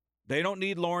out. They don't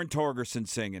need Lauren Torgerson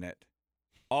singing it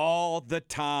all the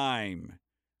time.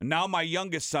 And now my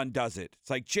youngest son does it. It's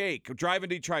like, Jake, I'm driving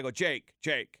to Detroit. I go, Jake,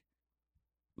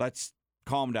 let's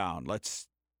calm down. Let's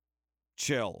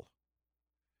chill.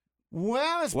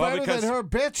 Well, it's better than her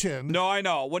bitching. No, I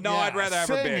know. Well, no, I'd rather have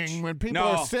her bitch. When people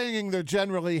are singing, they're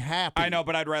generally happy. I know,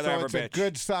 but I'd rather have her bitch. So it's a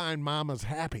good sign mama's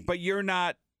happy. But you're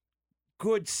not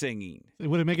good singing.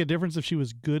 Would it make a difference if she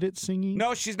was good at singing?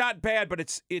 No, she's not bad, but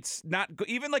it's not good.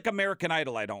 Even like American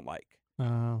Idol, I don't like.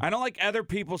 I don't like other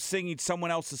people singing someone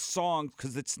else's songs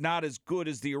because it's not as good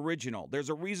as the original. There's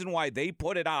a reason why they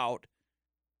put it out,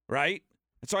 right?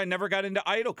 And so I never got into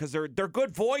Idol because they're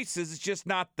good voices. It's just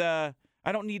not I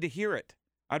don't need to hear it.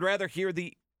 I'd rather hear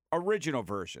the original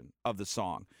version of the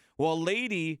song. Well, a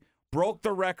lady broke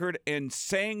the record and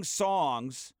sang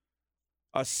songs,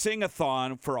 a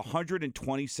sing-a-thon for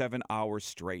 127 hours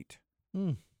straight.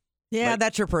 Yeah,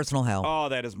 that's your personal hell. Oh,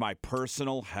 that is my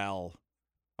personal hell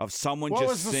of someone What just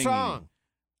was the singing. song?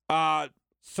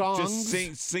 Songs?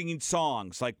 Just singing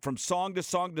songs, like from song to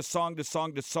song to song to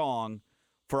song to song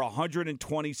for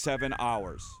 127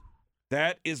 hours.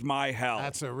 That is my hell.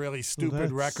 That's a really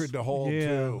stupid record to hold, yeah,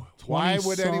 too. 20 Why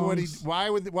would anybody?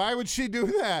 songs. Why would she do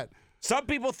that? Some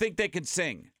people think they can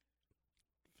sing.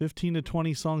 15 to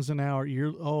 20 songs an hour.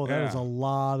 That is a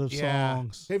lot of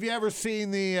songs. Have you ever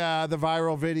seen the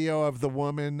viral video of the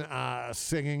woman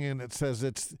singing, and it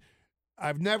says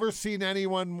I've never seen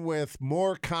anyone with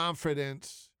more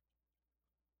confidence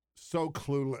so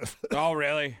clueless. Oh,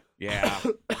 really? Yeah.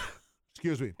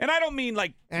 Excuse me. And I don't mean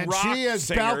like And rock she is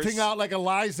singers. belting out like a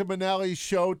Liza Minnelli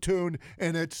show tune,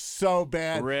 and it's so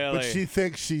bad. Really? But she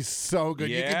thinks she's so good.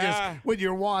 You can Yeah. just, when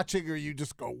you're watching her, you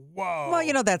just go, whoa.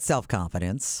 Well, that's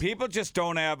self-confidence. People just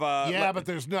don't have but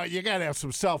there's you got to have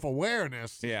some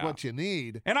self-awareness. Yeah. Is what you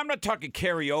need. And I'm not talking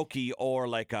karaoke or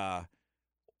like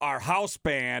our house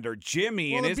band or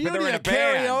Jimmy Well, and the his, but they're beauty in a of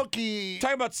band. karaoke I'm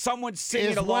talking about someone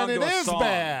singing is along when to it a is song.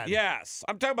 bad. Yes.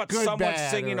 I'm talking about Good, someone bad,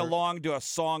 singing or- along to a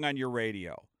song on your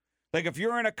radio. Like if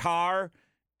you're in a car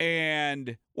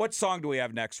and what song do we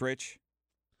have next, Rich?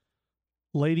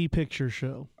 Lady Picture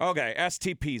Show. Okay,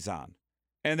 STP's on.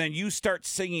 And then you start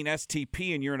singing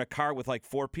STP and you're in a car with like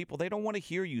 4 people. They don't want to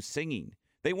hear you singing.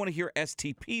 They want to hear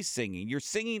STP singing. You're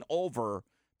singing over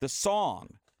the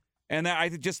song. And I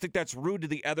just think that's rude to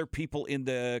the other people in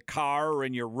the car or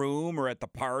in your room or at the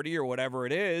party or whatever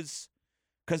it is.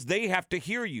 Because they have to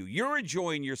hear you. You're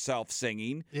enjoying yourself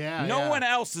singing. Yeah, No yeah. one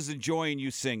else is enjoying you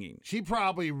singing. She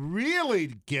probably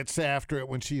really gets after it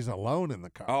when she's alone in the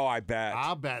car. Oh, I bet.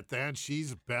 I'll bet then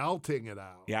she's belting it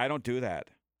out. Yeah, I don't do that.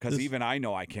 Because This- even I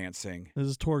know I can't sing. This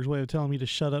is Torg's way of telling me to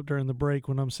shut up during the break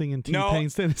when I'm singing No.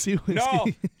 T-Pain's Tennessee Whiskey. No,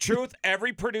 truth.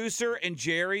 Every producer and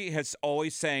Jerry has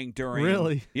always sang during.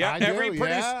 Really? Yeah, I every do,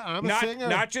 producer. yeah, I'm a not, singer.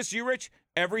 Not just you, Rich.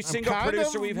 Every I'm single kind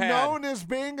producer of we've had. known as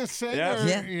being a singer.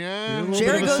 Yes. Yeah. You're a little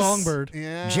Jerry bit of a goes- songbird.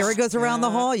 Yeah. Jerry goes around the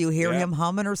Yeah. hall. You hear Yeah. him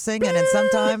humming or singing, and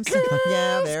sometimes,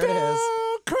 yeah, there it is.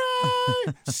 Don't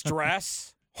cry.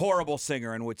 Stress, horrible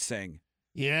singer and would sing.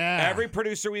 Yeah. Every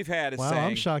producer we've had is Wow, sang.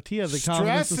 I'm shocked he had the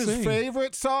confidence to Stress's sing.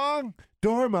 favorite song?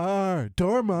 Dormar.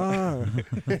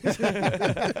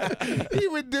 He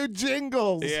would do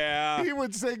jingles. Yeah. He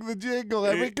would sing the jingle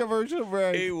every commercial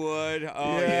break. He would.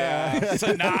 Oh, yeah.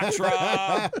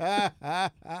 Sinatra,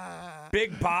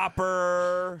 Big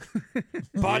Bopper,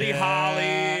 Buddy Holly.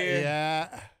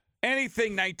 Yeah.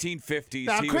 Anything 1950s.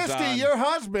 Now, he was Christy, on. your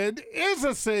husband is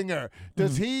a singer.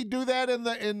 Does he do that in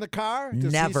the car?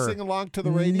 Does Never. he sing along to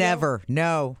the radio? Never.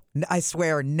 No. I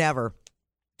swear, never.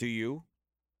 Do you?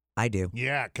 I do.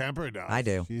 Yeah, Kemper does. I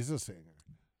do. She's a singer.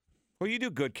 Well, you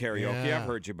do good karaoke. Yeah. I've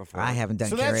heard you before. I haven't done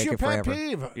So karaoke that's your pet forever.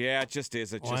 peeve. Yeah, it just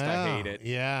is. It's just, I Wow, hate it.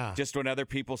 Yeah. Just when other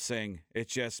people sing,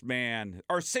 it's just, man.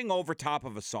 Or sing over top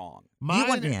of a song.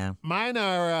 Mine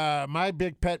are my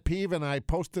big pet peeve, and I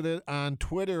posted it on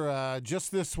Twitter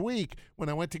just this week when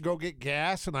I went to go get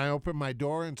gas, and I opened my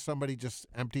door, and somebody just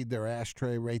emptied their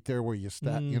ashtray right there where you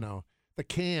stop. You know, the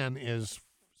can is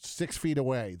 6 feet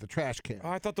away, the trash can. Oh,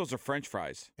 I thought those were French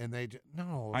fries. And they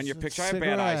no. On your it's picture, I have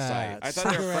bad eyesight. I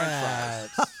thought they were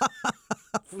French fries.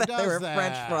 Who They does were that?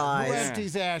 French fries. Who Yeah.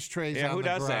 empties ashtrays Yeah, on who the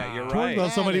does that? ground? You're Torg right.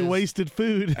 thought somebody That is- wasted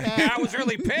food. Yeah, I was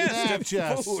really pissed That at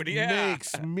just food. Yeah.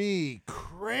 makes me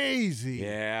crazy.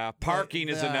 Yeah, parking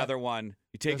is that- another one.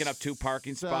 You taking up 2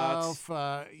 parking spots.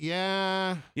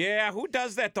 Yeah. Yeah, who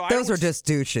does that though? I Those don't are just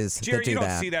douches Jerry, that do you don't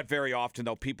that. see that very often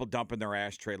though. People dumping their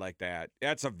ashtray like that.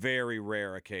 That's a very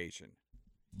rare occasion.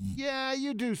 Yeah,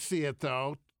 you do see it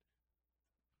though.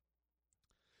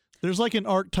 There's like an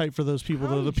archetype for those people,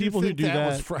 How though. The did you people who think do that that.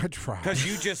 was French fries. Because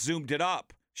you just zoomed it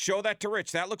up. Show that to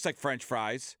Rich. That looks like French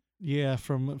fries. Yeah,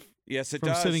 from Yes, it from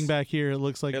does. sitting back here, it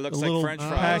looks like It looks a like little French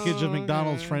fries. package of Oh,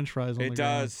 McDonald's okay. French fries on It the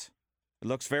ground. does. It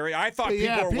looks very. I thought But people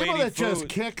yeah, were people waiting that food. just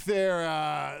kick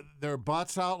their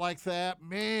butts out like that,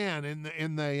 man,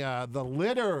 in the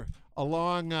litter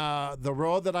along the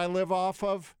road that I live off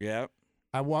of. Yeah.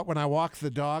 When I walk the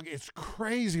dog, it's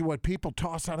crazy what people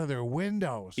toss out of their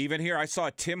windows. Even here, I saw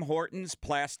a Tim Hortons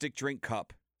plastic drink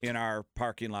cup in our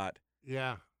parking lot,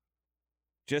 Yeah,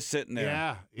 just sitting there.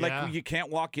 yeah, Like yeah. you can't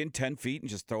walk in 10 feet and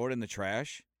just throw it in the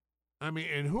trash. I mean,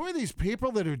 and who are these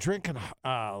people that are drinking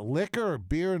liquor or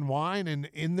beer and wine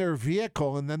in their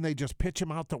vehicle, and then they just pitch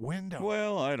them out the window?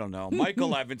 Well, I don't know.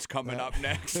 Michael Evans coming up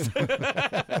next.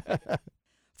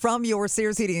 From your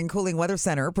Sears Heating and Cooling Weather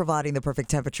Center, providing the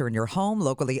perfect temperature in your home,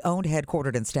 locally owned,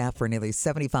 headquartered, and staffed for nearly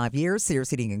 75 years,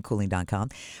 SearsHeatingandCooling.com.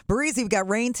 Breezy, we've got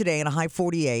rain today and a high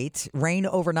 48. Rain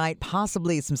overnight,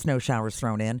 possibly some snow showers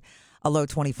thrown in. a low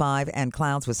 25, and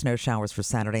clouds with snow showers for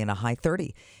Saturday and a high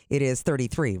 30. It is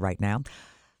 33 right now.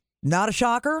 Not a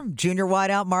shocker. Junior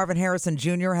wideout Marvin Harrison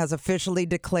Jr. has officially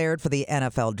declared for the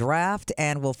NFL draft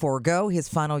and will forego his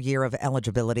final year of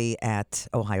eligibility at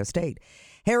Ohio State.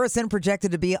 Harrison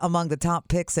projected to be among the top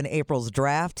picks in April's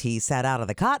draft. He sat out of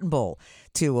the Cotton Bowl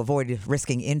to avoid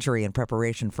risking injury in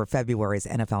preparation for February's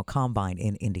NFL Combine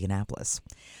in Indianapolis.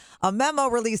 A memo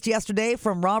released yesterday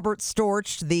from Robert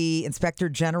Storch, the Inspector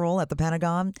General at the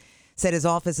Pentagon, said his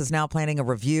office is now planning a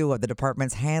review of the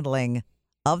department's handling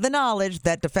of the knowledge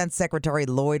that Defense Secretary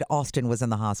Lloyd Austin was in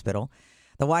the hospital.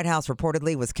 The White House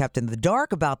reportedly was kept in the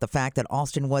dark about the fact that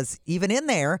Austin was even in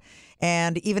there,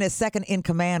 and even his second in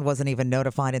command wasn't even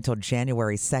notified until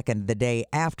January 2nd, the day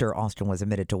after Austin was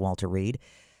admitted to Walter Reed.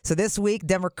 So this week,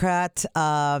 Democratic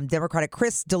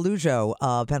Chris DeLujo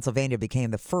of Pennsylvania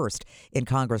became the first in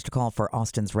Congress to call for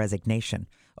Austin's resignation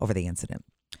over the incident.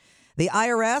 The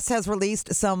IRS has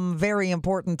released some very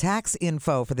important tax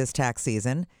info for this tax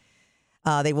season.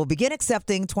 They will begin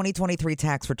accepting 2023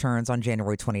 tax returns on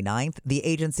January 29th. The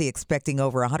agency expecting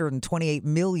over 128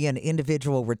 million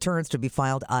individual returns to be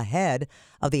filed ahead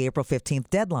of the April 15th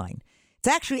deadline. It's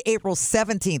actually April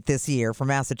 17th this year for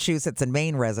Massachusetts and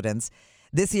Maine residents.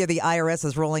 This year, the IRS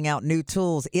is rolling out new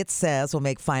tools it says will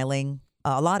make filing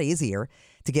a lot easier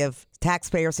to give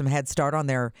taxpayers some head start on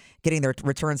getting their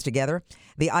returns together.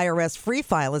 The IRS free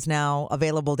file is now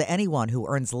available to anyone who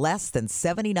earns less than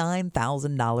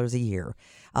 $79,000 a year.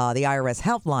 The IRS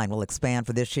helpline will expand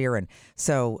for this year, and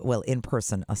so will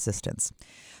in-person assistance.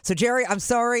 So, Jerry, I'm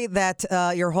sorry that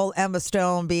your whole Emma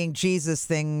Stone being Jesus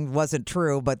thing wasn't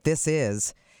true, but this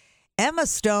is. Emma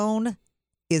Stone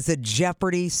is a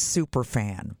Jeopardy super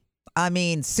fan. I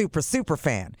mean, super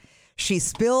fan. She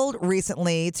spilled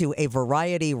recently to a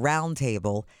Variety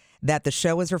roundtable that the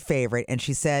show is her favorite, and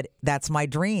she said, "That's my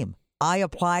dream. I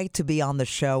apply to be on the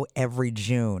show every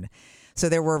June." So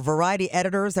there were Variety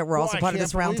editors that were also part of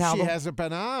this roundtable. She hasn't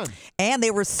been on. And they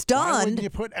were stunned. Why wouldn't you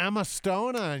put Emma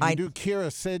Stone on? You do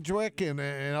Kira Sidgwick and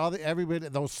all everybody.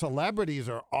 Those celebrities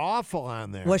are awful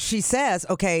on there. Well, she says,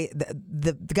 okay,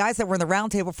 the guys that were in the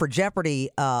roundtable for Jeopardy,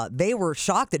 they were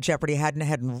shocked that Jeopardy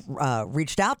hadn't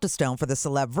reached out to Stone for the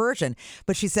celeb version.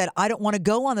 But she said, I don't want to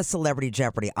go on the Celebrity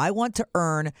Jeopardy. I want to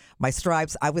earn my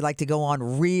stripes. I would like to go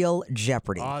on Real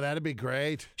Jeopardy. Oh, that'd be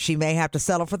great. She may have to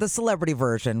settle for the celebrity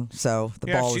version. So the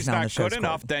ball is now in the show's she's not good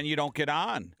enough, court. then you don't get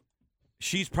on.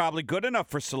 She's probably good enough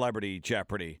for Celebrity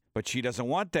Jeopardy, but she doesn't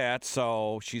want that,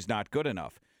 so she's not good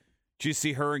enough. Did you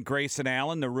see her and Grayson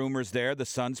Allen, the rumors there, the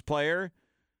Suns player?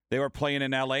 They were playing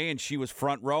in L.A., and she was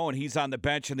front row, and he's on the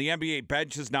bench. And the NBA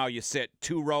benches now, you sit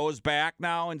 2 rows back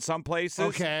now in some places.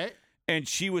 Okay. And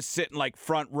she was sitting like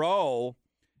front row,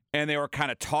 and they were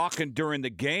kind of talking during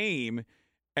the game.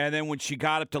 And then when she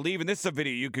got up to leave, and this is a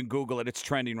video, you can Google it, it's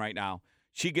trending right now.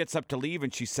 She gets up to leave,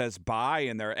 and she says bye,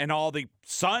 and all the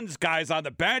Suns guys on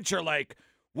the bench are like,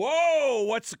 whoa,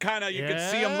 what's kind of, you can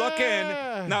see them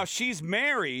looking. Now, she's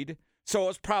married, so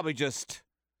it's probably just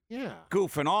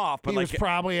goofing off. But he was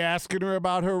probably asking her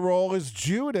about her role as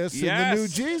Judas in the new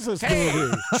Jesus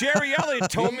movie. Jerry Elliott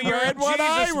told me you read what Jesus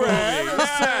I read. movie.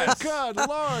 Yes. Good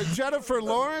Lord. Jennifer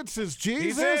Lawrence is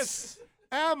Jesus?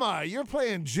 Emma, you're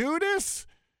playing Judas?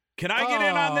 Can I get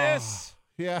in on this?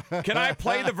 Yeah. Can I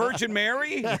play the Virgin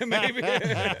Mary? Maybe.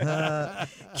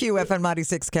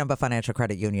 QFM96 Kemba Financial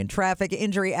Credit Union. Traffic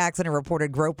injury accident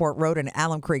reported Groveport Road and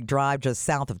Alum Creek Drive just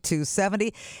south of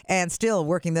 270. And still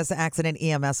working this accident,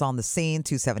 EMS on the scene,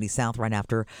 270 south right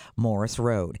after Morris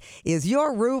Road. Is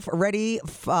your roof ready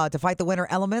to fight the winter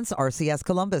elements? RCS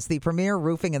Columbus, the premier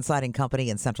roofing and siding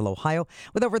company in Central Ohio.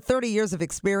 With over 30 years of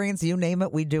experience, you name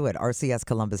it, we do it.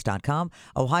 RCSColumbus.com.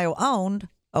 Ohio owned,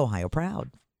 Ohio proud.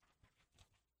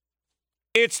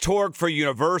 It's Torg for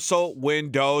Universal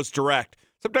Windows Direct.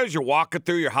 Sometimes you're walking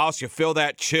through your house, you feel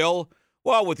that chill.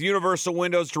 Well, with Universal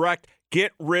Windows Direct,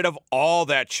 get rid of all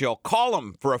that chill. Call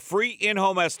them for a free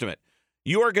in-home estimate.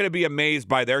 You are going to be amazed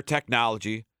by their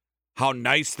technology, how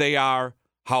nice they are,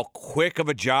 how quick of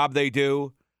a job they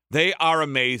do. They are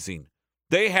amazing.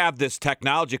 They have this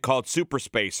technology called Super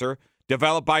Spacer,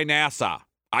 developed by NASA.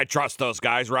 I trust those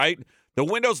guys, right? The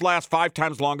windows last 5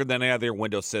 times longer than any other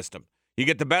Windows system. You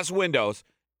get the best windows,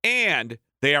 and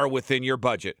they are within your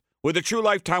budget. With a true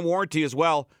lifetime warranty as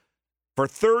well for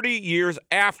 30 years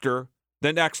after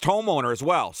the next homeowner as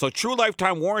well. So true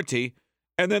lifetime warranty,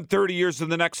 and then 30 years to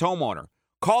the next homeowner.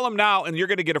 Call them now, and you're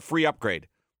going to get a free upgrade.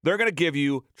 They're going to give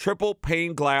you triple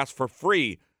pane glass for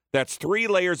free. That's 3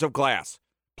 layers of glass.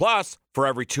 Plus, for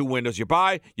every 2 windows you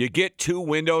buy, you get 2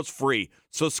 windows free.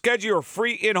 So schedule your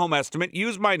free in-home estimate,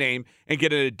 use my name, and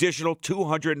get an additional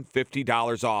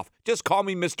 $250 off. Just call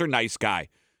me Mr. Nice Guy.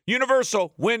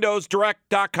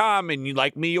 UniversalWindowsDirect.com, and you,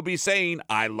 like me, you'll be saying,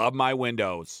 I love my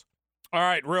windows. All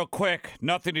right, real quick,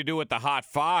 nothing to do with the Hot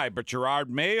 5, but Gerard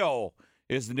Mayo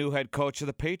is the new head coach of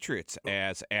the Patriots,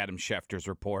 as Adam Schefter's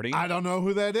reporting. I don't know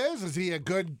who that is. Is he a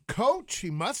good coach?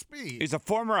 He must be. He's a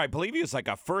former, I believe he was like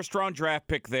a first-round draft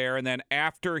pick there, and then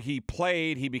after he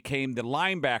played, he became the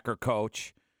linebacker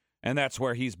coach, and that's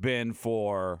where he's been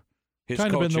for his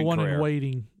coaching career. Kind of been the one in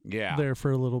waiting Yeah. there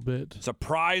for a little bit.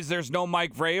 Surprised there's no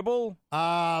Mike Vrabel?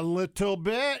 A little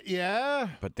bit, yeah.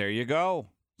 But there you go.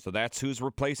 So that's who's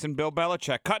replacing Bill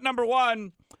Belichick. Cut number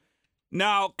 1.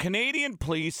 Now, Canadian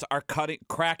police are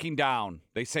cracking down.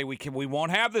 They say we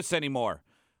won't have this anymore.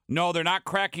 No, they're not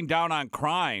cracking down on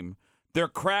crime. They're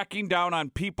cracking down on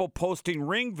people posting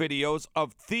ring videos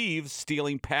of thieves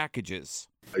stealing packages.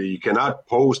 You cannot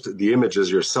post the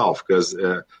images yourself because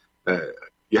you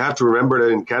have to remember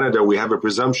that in Canada we have a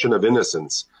presumption of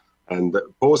innocence, and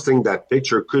posting that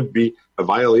picture could be a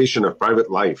violation of private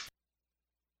life.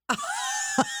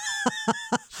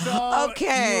 So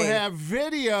Okay. you have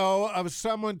video of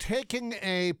someone taking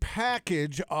a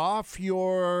package off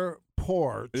your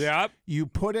porch. Yep. You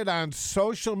put it on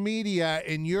social media,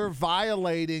 and you're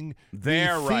violating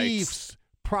Their the rights. thief's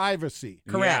privacy.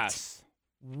 Correct. Yes.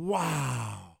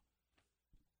 Wow.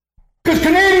 Because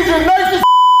Canadians are the nicest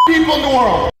people in the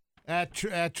world.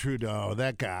 At Trudeau,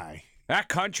 that guy. That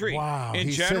country, Wow. in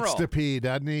he general. sits to pee,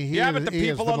 doesn't he? Yeah, but the he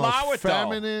is people the allow most it, though.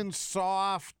 feminine,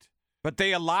 soft. But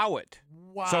they allow it.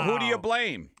 Wow. So who do you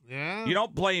blame? Yeah. You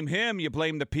don't blame him. You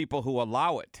blame the people who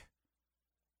allow it.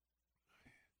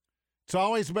 It's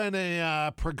always been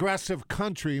a progressive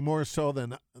country more so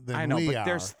than I know, we but are.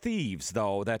 there's thieves,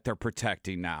 though, that they're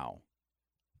protecting now.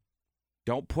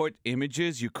 Don't put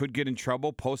images. You could get in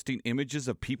trouble posting images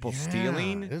of people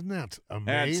stealing. Isn't that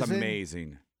amazing? That's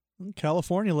amazing.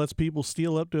 California lets people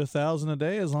steal up to $1,000 a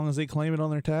day as long as they claim it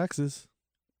on their taxes.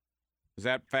 Is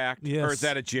that fact? Yes. Or is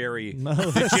that a Jerry? No.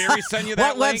 Did Jerry send you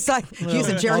that What link? website? No.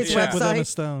 Using Jerry's I'll check with Emma website?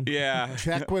 Stone. Yeah.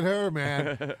 Check with her,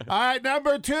 man. All right,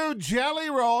 number 2, Jelly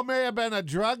Roll may have been a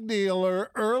drug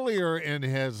dealer earlier in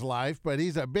his life, but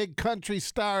he's a big country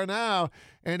star now,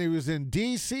 and he was in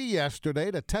D.C.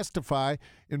 yesterday to testify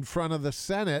in front of the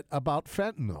Senate about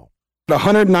fentanyl.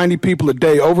 190 people a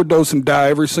day overdose and die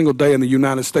every single day in the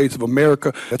United States of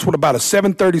America. That's what about a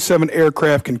 737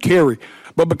 aircraft can carry.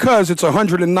 But because it's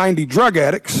 190 drug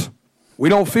addicts, we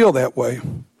don't feel that way.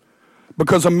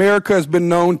 Because America has been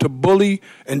known to bully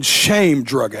and shame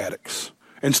drug addicts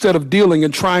instead of dealing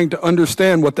and trying to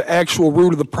understand what the actual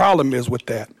root of the problem is with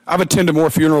that. I've attended more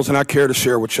funerals than I care to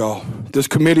share with y'all. This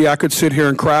committee, I could sit here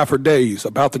and cry for days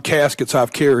about the caskets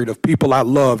I've carried of people I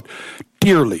loved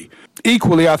dearly.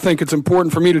 Equally, I think it's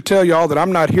important for me to tell y'all that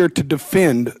I'm not here to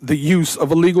defend the use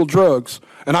of illegal drugs.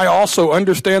 And I also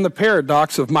understand the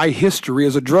paradox of my history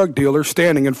as a drug dealer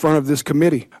standing in front of this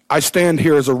committee. I stand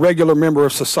here as a regular member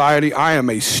of society. I am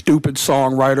a stupid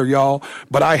songwriter, y'all,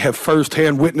 but I have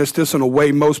firsthand witnessed this in a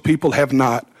way most people have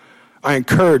not. I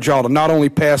encourage y'all to not only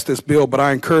pass this bill, but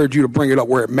I encourage you to bring it up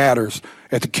where it matters,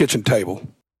 at the kitchen table.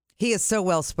 He is so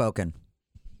well spoken.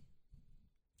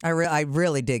 I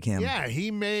really dig him. Yeah, he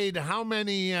made how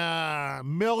many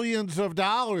millions of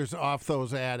dollars off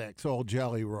those addicts, old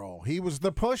Jelly Roll. He was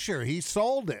the pusher. He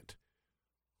sold it.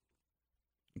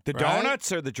 The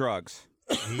donuts or the drugs?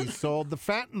 He sold the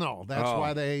fentanyl. That's Oh.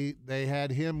 why they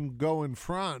had him go in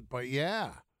front. But,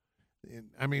 yeah.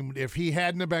 I mean, if he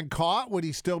hadn't have been caught, would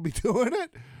he still be doing it?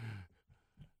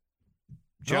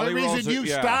 The only reason you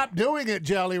stopped doing it,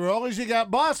 Jelly Roll, is you got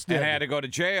busted. And had to go to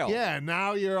jail. Yeah,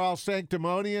 now you're all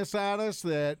sanctimonious on us.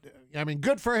 I mean,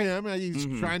 good for him. He's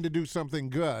trying to do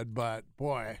something good, but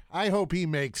boy, I hope he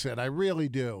makes it. I really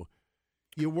do.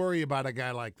 You worry about a guy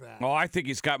like that. Well, I think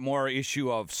he's got more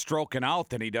issue of stroking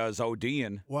out than he does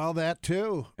ODing. Well, that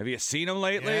too. Have you seen him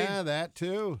lately? Yeah, that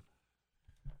too.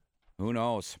 Who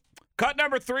knows? Cut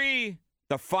number 3.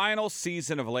 The final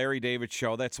season of Larry David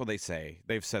Show. That's what they say.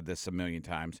 They've said this a million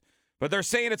times. But they're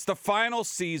saying it's the final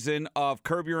season of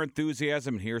Curb Your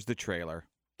Enthusiasm. Here's the trailer.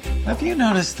 Have you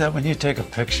noticed that when you take a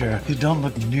picture, you don't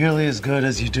look nearly as good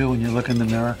as you do when you look in the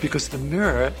mirror? Because the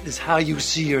mirror is how you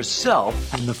see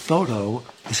yourself, and the photo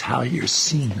is how you're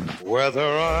seen. Whether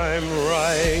I'm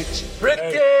right.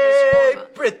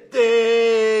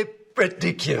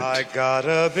 Pretty cute. I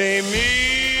gotta be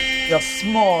me. You're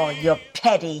small, you're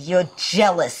petty, you're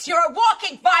jealous. You're a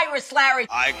walking virus, Larry.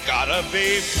 I gotta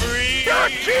be free. You're a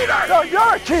cheater! No,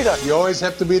 you're a cheater! You always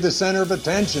have to be the center of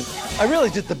attention. I really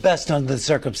did the best under the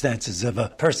circumstances of a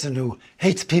person who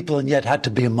hates people and yet had to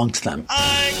be amongst them.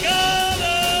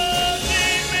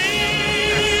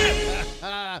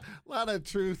 A lot of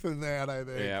truth in that, I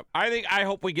think. Yeah, I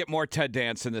hope we get more Ted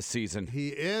Danson this season. He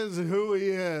is who he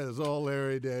is, old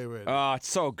Larry David. Oh, it's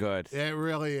so good. It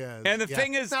really is. And the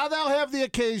thing is, now they'll have the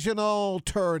occasional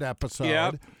turd episode.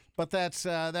 Yep. But that's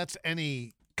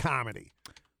any comedy.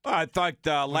 Well, I thought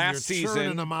When last you're season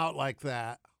churning them out like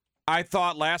that. I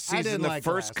thought last season, didn't the like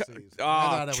first, last season. I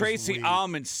thought it was Tracy weak.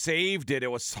 Ullman saved it. It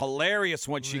was hilarious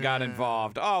when she got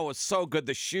involved. Oh, it was so good.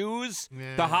 The shoes,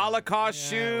 the Holocaust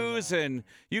shoes, and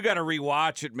you got to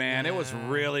rewatch it, man. It was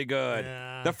really good.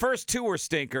 The first two were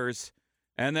stinkers,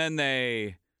 and then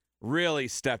they really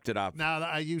stepped it up.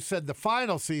 Now, you said the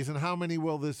final season. How many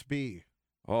will this be?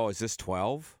 Oh, is this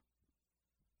 12?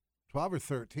 12 or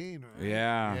 13, right?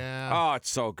 Yeah. Oh, it's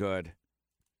so good.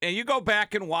 And you go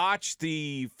back and watch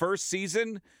the first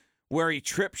season where he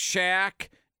tripped Shaq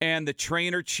and the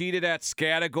trainer cheated at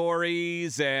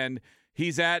categories and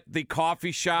he's at the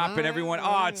coffee shop and everyone.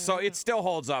 It still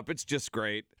holds up. It's just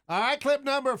great. All right, clip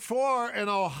number 4. An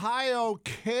Ohio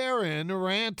Karen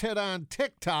ranted on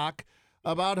TikTok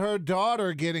about her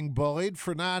daughter getting bullied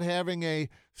for not having a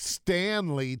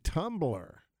Stanley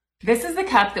tumbler. This is the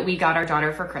cup that we got our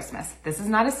daughter for Christmas. This is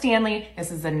not a Stanley.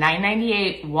 This is a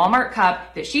 $9.98 Walmart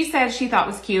cup that she said she thought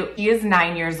was cute. She is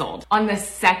 9 years old. On the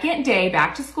second day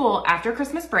back to school after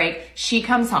Christmas break, she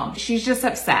comes home. She's just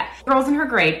upset. Girls in her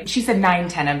grade, she said 9,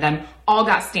 10 of them all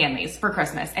got Stanleys for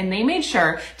Christmas. And they made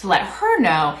sure to let her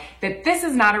know that this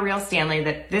is not a real Stanley,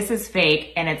 that this is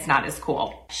fake and it's not as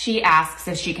cool. She asks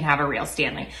if she can have a real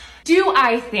Stanley. Do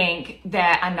I think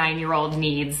that a 9-year-old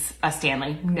needs a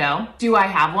Stanley? No. Do I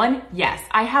have one? Yes,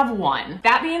 I have one.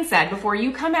 That being said, before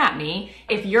you come at me,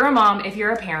 if you're a mom, if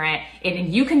you're a parent,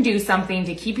 and you can do something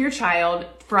to keep your child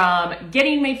from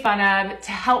getting made fun of,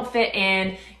 to help fit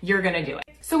in, you're gonna do it.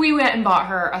 So we went and bought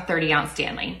her a 30-ounce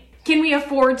Stanley. Can we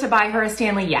afford to buy her a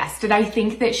Stanley? Yes. Did I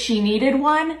think that she needed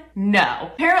one? No.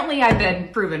 Apparently I've been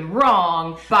proven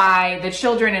wrong by the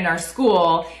children in our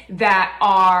school that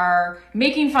are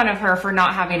making fun of her for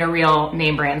not having a real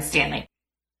name brand Stanley.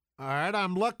 All right,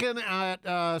 I'm looking at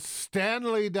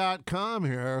Stanley.com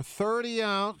here.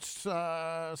 30-ounce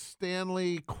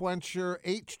Stanley Quencher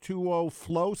H2O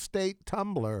Flow State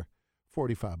Tumbler,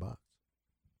 $45.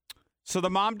 So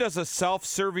the mom does a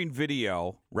self-serving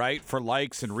video, right, for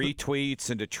likes and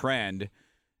retweets and to trend.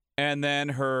 And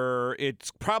then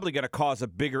it's probably going to cause a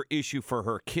bigger issue for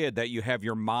her kid that you have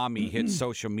your mommy hit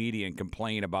social media and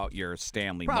complain about your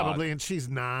Stanley mug. Probably, and she's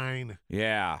 9.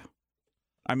 Yeah.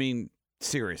 I mean,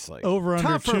 seriously. Over under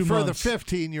Tougher 2 for months. the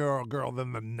 15-year-old girl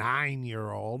than the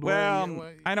 9-year-old. Well,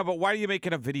 I know, but why are you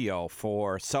making a video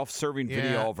for self-serving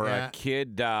video over a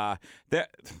kid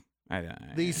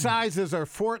the sizes are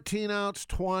 14-ounce,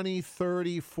 20,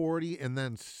 30, 40, and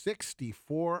then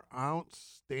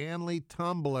 64-ounce Stanley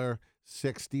tumbler,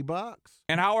 $60.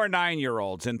 And how are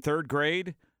 9-year-olds in 3rd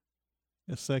grade?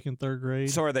 Second, 3rd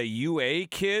grade. So are they UA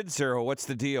kids or what's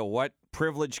the deal? What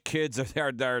privileged kids are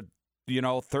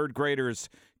 3rd graders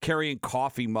carrying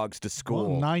coffee mugs to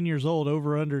school? Well, 9 years old,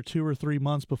 over under 2 or 3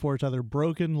 months before it's either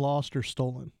broken, lost, or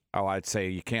stolen. Oh, I'd say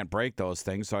you can't break those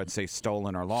things, so I'd say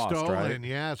stolen or lost, right? Stolen,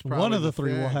 yeah. It's probably one of the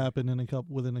three thing. will happen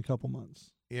within a couple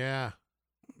months. Yeah.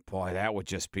 Boy, that would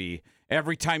just be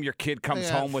every time your kid comes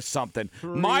home with something.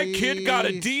 My kid got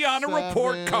a D on a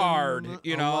report card.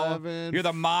 11, you're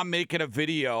the mom making a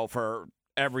video for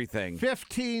everything.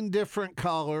 15 different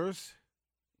colors,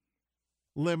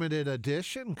 limited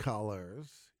edition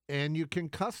colors, and you can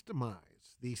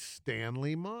customize the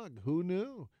Stanley mug. Who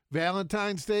knew?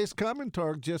 Valentine's Day's coming,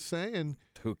 Torg, just saying.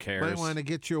 Who cares? Might want to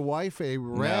get your wife a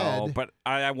red. No, but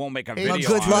I won't make a video.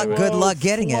 Good luck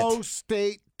getting it. Flow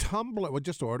State tumbler. Well,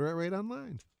 just order it right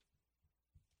online.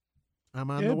 I'm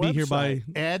on the website. Be here by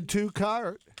add to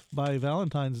cart by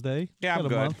Valentine's Day. Yeah, I'm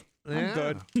good. Yeah. I'm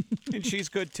good. And she's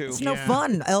good, too. It's no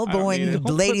fun elbowing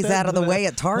ladies out of the way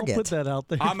at Target. Don't put that out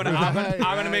there. I'm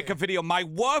gonna make a video. My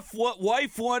wife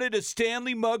wanted a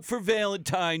Stanley mug for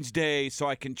Valentine's Day so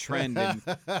I can trend.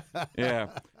 Yeah.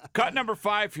 Cut number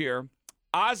 5 here.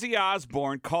 Ozzy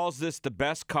Osbourne calls this the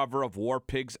best cover of War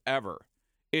Pigs ever.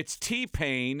 It's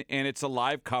T-Pain, and it's a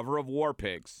live cover of War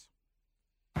Pigs.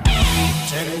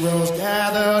 10 rows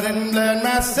gathered in blood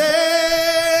masses,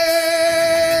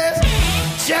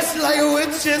 just like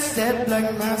witches said,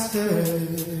 black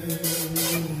masters.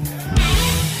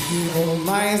 Evil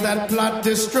minds that plot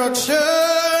destruction,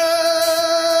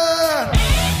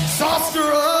 so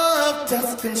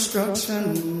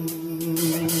construction.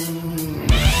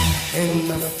 In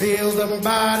the field of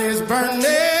bodies burning,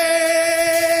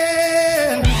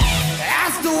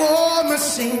 as the war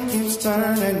machine keeps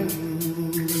turning,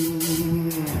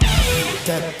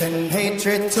 death and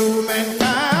hatred to mankind,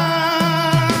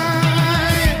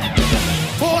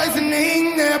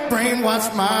 poisoning their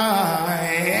brainwashed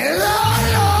minds. Lord,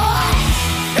 Lord,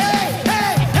 hey,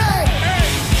 hey, hey, hey,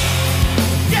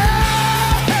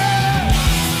 yeah.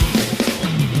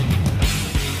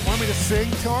 Want me to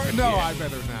sing, Tor? No, I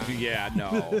better not. Yeah,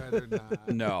 no. Better not.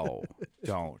 No,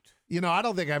 don't. You know, I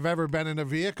don't think I've ever been in a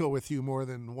vehicle with you more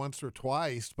than once or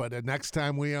twice, but next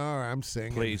time we are, I'm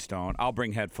singing. Please don't. I'll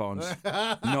bring headphones.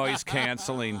 Noise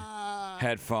canceling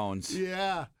headphones.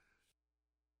 Yeah.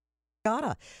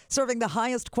 Serving the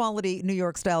highest quality New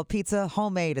York-style pizza,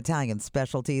 homemade Italian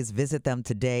specialties. Visit them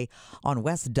today on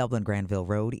West Dublin Granville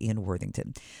Road in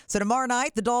Worthington. So tomorrow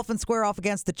night, the Dolphins square off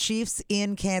against the Chiefs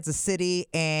in Kansas City.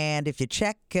 And if you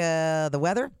check the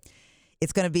weather,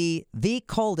 it's going to be the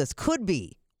coldest, could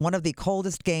be one of the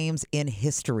coldest games in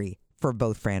history for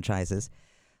both franchises.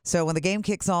 So when the game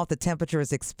kicks off, the temperature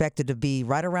is expected to be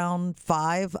right around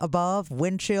 5 above,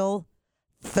 wind chill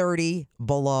 30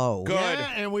 below. Good.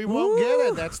 Yeah, and we won't get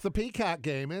it. That's the Peacock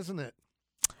game, isn't it?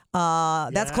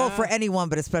 That's cold for anyone,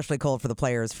 but especially cold for the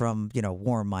players from,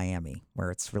 warm Miami, where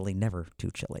it's really never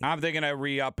too chilly. I'm thinking of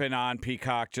re-upping on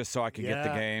Peacock just so I can get the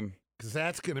game. Because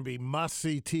that's going to be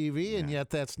must-see TV, and yet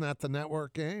that's not the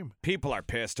network game. People are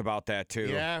pissed about that, too.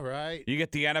 Yeah, right. You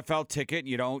get the NFL ticket,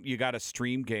 you got to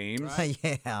stream games. Right.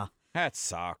 Yeah. That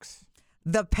sucks.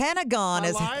 The Pentagon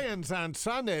is... Lions on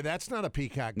Sunday, that's not a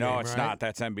Peacock game, No, it's right? not.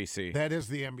 That's NBC. That is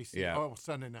the NBC. Yeah. Oh,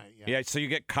 Sunday night, yeah. Yeah, so you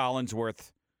get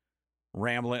Collinsworth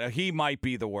rambling. He might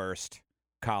be the worst,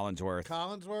 Collinsworth.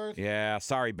 Collinsworth? Yeah,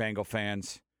 sorry, Bengal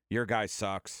fans. Your guy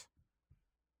sucks.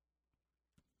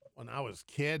 When I was a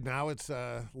kid, now it's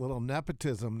a little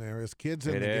nepotism there. His kids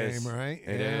in the game, right?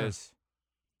 It is.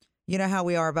 You know how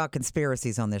we are about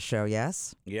conspiracies on this show,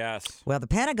 yes? Yes. Well, the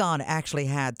Pentagon actually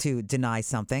had to deny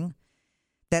something.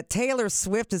 That Taylor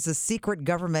Swift is a secret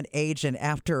government agent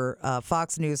after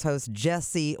Fox News host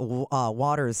Jesse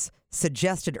Waters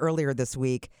suggested earlier this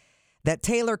week that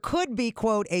Taylor could be,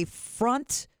 quote, a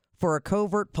front for a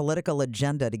covert political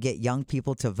agenda to get young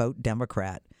people to vote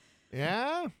Democrat.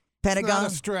 Yeah? Pentagon. It's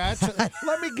not a stretch.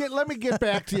 let me get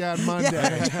back to you on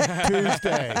Monday,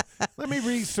 Tuesday. Let me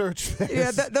research this.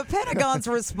 Yeah, the Pentagon's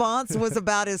response was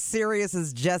about as serious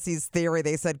as Jesse's theory.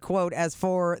 They said, quote, as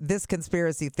for this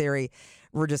conspiracy theory,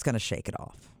 we're just going to shake it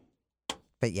off.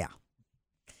 But yeah.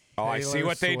 Oh, I see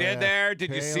what they did there.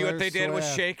 Did you see what they did with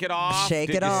shake it off? Shake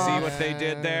it Did off. you see what they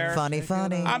did there? Funny.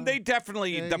 They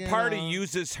definitely, the party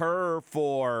uses her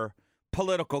for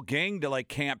political gain to like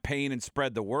campaign and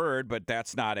spread the word, but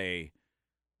that's not a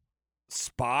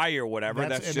spy or whatever.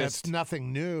 That's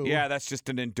nothing new. Yeah, that's just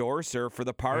an endorser for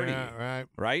the party. Yeah, right.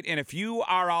 Right? And if you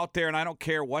are out there, and I don't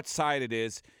care what side it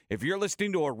is, if you're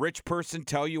listening to a rich person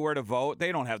tell you where to vote,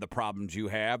 they don't have the problems you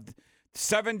have.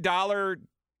 $7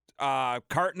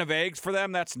 carton of eggs for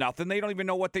them, that's nothing. They don't even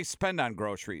know what they spend on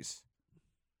groceries.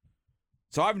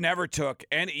 So I've never took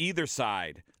either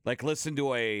side. Like listen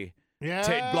to a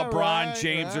LeBron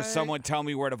James or someone tell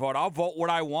me where to vote. I'll vote what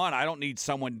I want. I don't need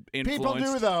someone influenced.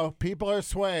 People do, though. People are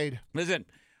swayed. Listen,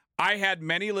 I had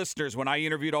many listeners when I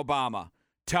interviewed Obama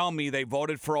tell me they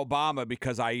voted for Obama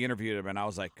because I interviewed him, and I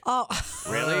was like, oh,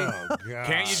 really? Oh, God.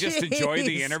 Can't you just enjoy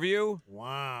the interview?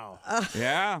 Wow.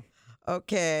 Yeah.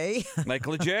 Okay. Like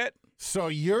legit? So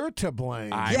you're to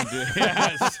blame.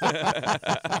 Yes.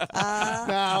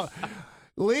 Now,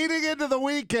 leading into the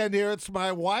weekend here, it's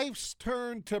my wife's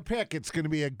turn to pick. It's going to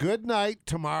be a good night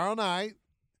tomorrow night,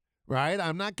 right?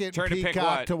 I'm not getting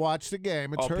Peacock to watch the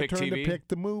game. It's her turn TV? to pick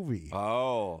the movie.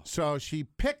 Oh. So she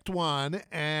picked one,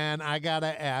 and I got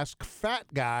to ask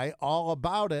Fat Guy all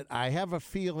about it. I have a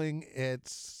feeling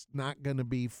it's not going to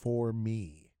be for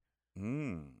me.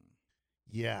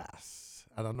 Yes.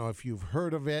 I don't know if you've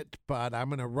heard of it, but I'm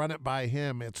going to run it by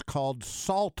him. It's called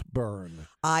Saltburn.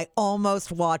 I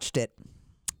almost watched it.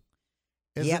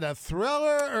 Is it a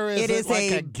thriller or is it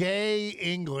like a gay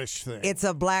English thing? It's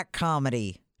a black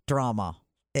comedy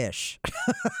drama-ish.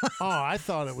 Oh, I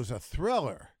thought it was a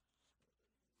thriller.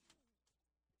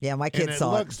 Yeah, my kids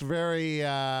saw it. It looks very,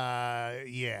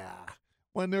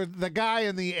 When the guy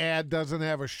in the ad doesn't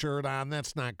have a shirt on,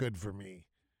 that's not good for me.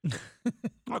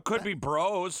 Well, it could be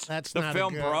Bros. That's the not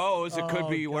film good. Bros. It could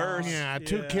be worse. Yeah,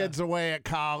 two kids away at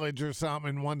college or something,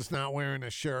 and one's not wearing a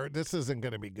shirt. This isn't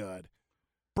going to be good.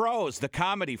 Bros, the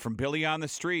comedy from Billy on the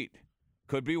Street.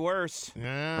 Could be worse.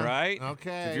 Yeah. Right?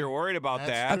 Okay. If you're worried about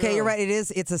that. Okay, you're right. It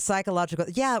is. It's a psychological.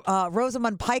 Yeah,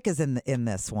 Rosamund Pike is in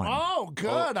this one. Oh,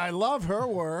 good. I love her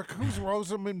work. Who's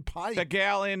Rosamund Pike? The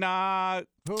gal in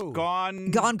Who? Gone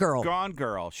Girl. Gone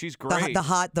Girl. She's great.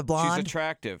 The blonde. She's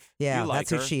attractive. Yeah, You like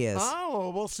that's who her. she is. Oh,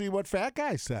 well, we'll see what Fat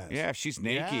Guy says. Yeah, if she's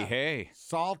naked, Yeah. hey.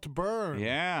 Saltburn.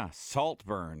 Yeah,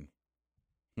 Saltburn.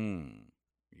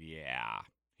 Yeah.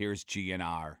 Here's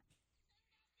GNR.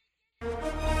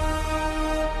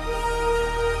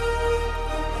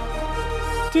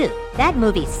 Dude, that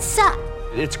movie sucked.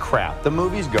 It's crap. The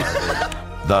movie's garbage.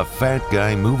 The Fat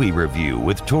Guy Movie Review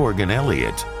with Torg and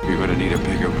Elliott. You're going to need a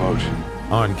bigger boat.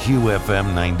 On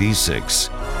QFM 96.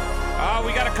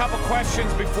 We got a couple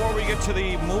questions before we get to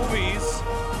the movies.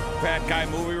 Fat Guy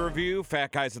Movie Review,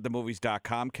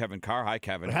 fatguysatthemovies.com. Kevin Carr. Hi,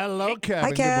 Kevin. Hello, Kevin.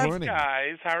 Hi, Kev. Good morning.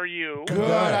 Guys, how are you? Good.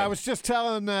 I was just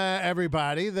telling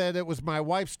everybody that it was my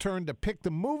wife's turn to pick the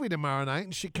movie tomorrow night,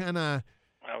 and she kind of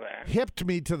hipped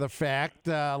me to the fact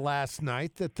last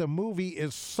night that the movie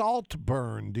is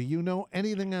Saltburn. Do you know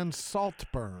anything on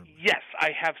Saltburn? Yes,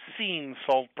 I have seen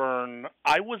Saltburn.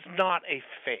 I was not a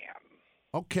fan.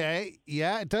 Okay,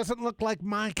 yeah, it doesn't look like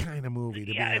my kind of movie,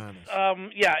 to be honest.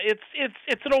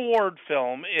 It's an award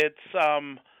film. It's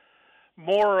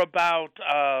more about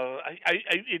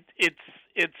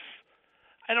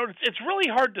it's really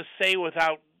hard to say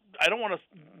without. I don't want to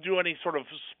do any sort of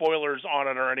spoilers on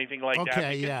it or anything like that.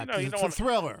 Okay, yeah, it's a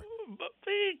thriller.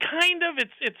 Kind of.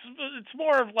 It's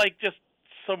more of like just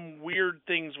some weird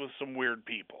things with some weird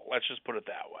people. Let's just put it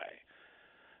that way.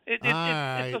 It's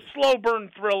a slow burn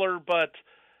thriller, but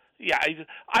yeah,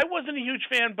 I wasn't a huge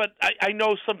fan, but I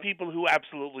know some people who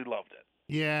absolutely loved it.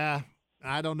 Yeah,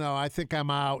 I don't know. I think I'm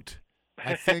out.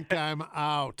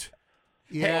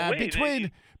 Yeah,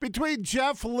 between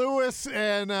Jeff Lewis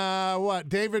and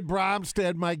David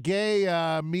Bromstead, my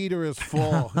gay meter is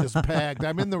full, is pegged.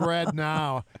 I'm in the red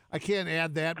now. I can't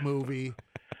add that movie.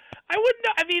 I wouldn't.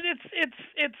 I mean,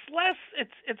 it's less.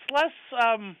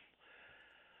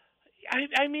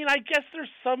 I mean, I guess there's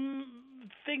some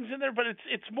things in there, but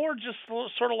it's more just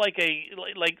sort of like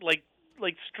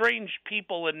like strange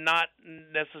people and not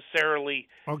necessarily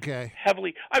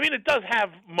heavily. I mean, it does have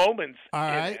moments. All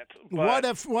right. In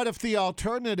it, what if the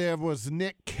alternative was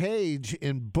Nick Cage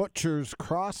in Butcher's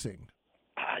Crossing?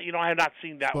 I have not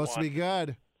seen that one. Supposed to be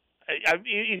good.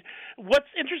 What's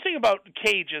interesting about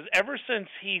Cage is ever since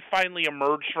he finally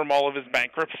emerged from all of his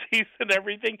bankruptcies and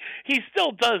everything, he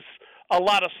still does a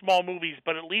lot of small movies,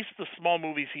 but at least the small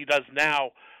movies he does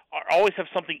now always have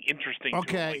something interesting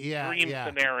to them, like Dream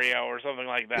Scenario or something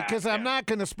like that. Because I'm not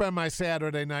going to spend my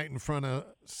Saturday night in front of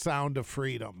Sound of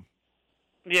Freedom.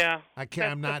 Yeah. I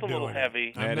can't. I'm not doing it. That's a little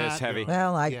heavy. It is heavy.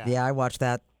 Well, I watched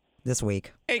that this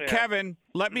week. Hey, Kevin,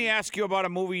 let me ask you about a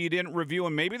movie you didn't review,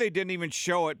 and maybe they didn't even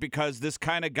show it because this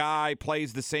kind of guy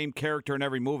plays the same character in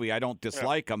every movie. I don't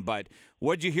dislike him, but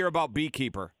what'd you hear about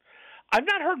Beekeeper? I've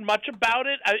not heard much about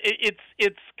it.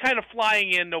 It's kind of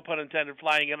flying in, no pun intended,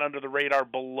 flying in under the radar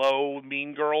below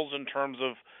Mean Girls in terms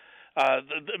of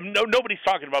nobody's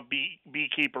talking about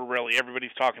Beekeeper really.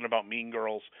 Everybody's talking about Mean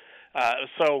Girls.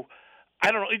 So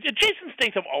I don't know. Jason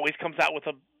Statham always comes out with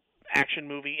a action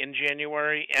movie in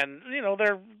January, and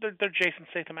they're Jason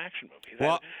Statham action movies.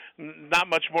 Well, not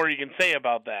much more you can say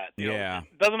about that. It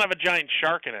doesn't have a giant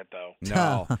shark in it though.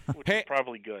 No, which is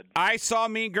probably good. I saw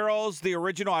Mean Girls, the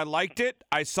original. I liked it.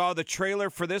 I saw the trailer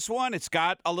for this one. It's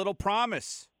got a little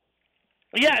promise.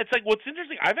 Yeah, it's like what's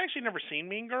interesting. I've actually never seen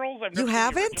Mean Girls. I've never You seen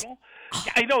haven't? The original.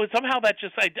 Yeah, I know. Somehow that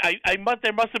just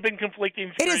there must have been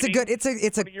conflicting. It is a good. It's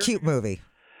a cute movie.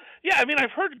 Yeah, I mean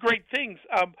I've heard great things.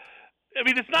 I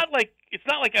mean, it's not like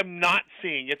I'm not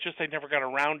seeing. It's just I never got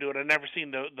around to it. I've never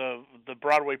seen the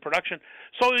Broadway production,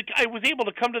 so I was able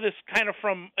to come to this kind of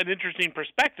from an interesting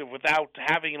perspective without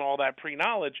having all that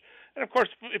pre-knowledge. And of course,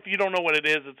 if you don't know what it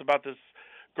is, it's about this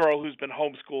girl who's been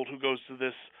homeschooled who goes to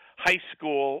this high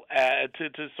school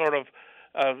to sort of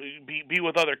be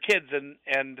with other kids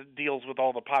and deals with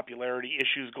all the popularity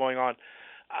issues going on.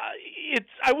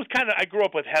 I grew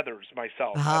up with Heathers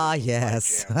myself. Ah,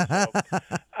 yes.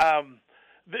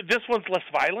 This one's less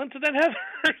violent than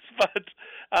Heathers, but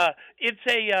it's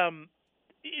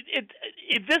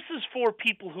this is for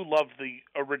people who love the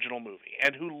original movie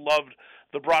and who loved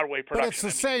the Broadway production. But it's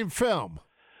the same film.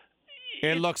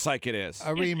 It looks like it is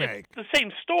a remake. It's the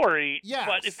same story, yes.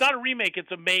 But it's not a remake.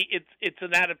 It's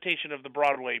an adaptation of the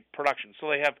Broadway production. So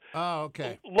they have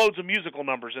loads of musical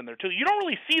numbers in there too. You don't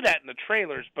really see that in the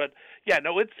trailers, but yeah,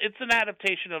 no, it's an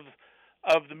adaptation of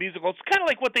of the musical. It's kind of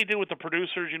like what they did with The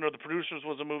Producers. You know, The Producers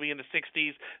was a movie in the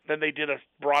 60s. Then they did a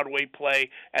Broadway play,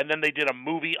 and then they did a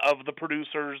movie of The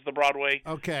Producers, the Broadway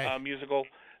musical.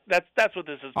 That's what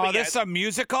this is. Oh, but this is a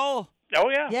musical? Oh,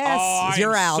 yeah. Yes, oh,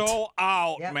 you're I'm out. so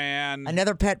out, man.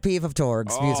 Another pet peeve of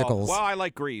Torg's, musicals. Well, I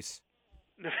like Grease.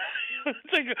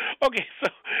 Okay, so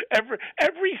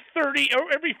every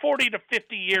 40 to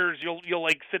 50 years, you'll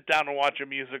like sit down and watch a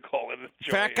musical and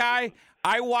enjoy Fat it. guy,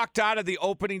 I walked out of the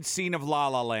opening scene of La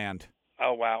La Land.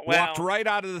 Oh wow! Walked right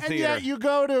out of the theater. And yet you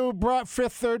go to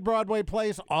Fifth Third Broadway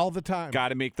plays all the time. Got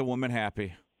to make the woman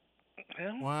happy.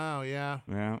 Wow, yeah.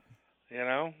 Yeah. You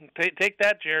know, take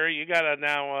that, Jerry. You got to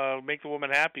now make the woman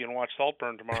happy and watch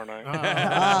Saltburn tomorrow night.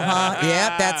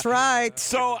 Yep, that's right.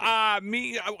 So, how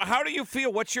do you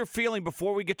feel? What's your feeling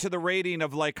before we get to the rating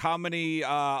of like how many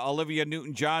Olivia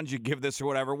Newton-Johns you give this or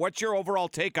whatever? What's your overall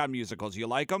take on musicals? You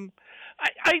like them?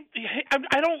 I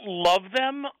don't love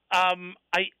them.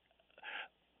 I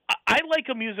like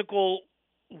a musical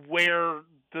where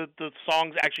the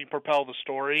songs actually propel the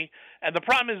story. And the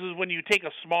problem is when you take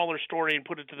a smaller story and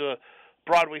put it to the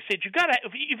Broadway stage, you gotta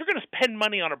if you're gonna spend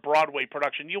money on a Broadway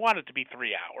production, you want it to be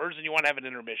 3 hours and you want to have an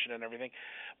intermission and everything.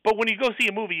 But when you go see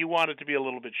a movie, you want it to be a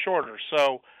little bit shorter.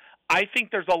 So I think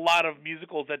there's a lot of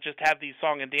musicals that just have these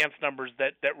song and dance numbers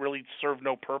that really serve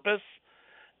no purpose,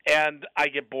 and I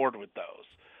get bored with those.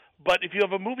 But if you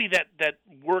have a movie that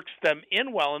works them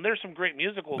in well, and there's some great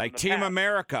musicals like in the Team past.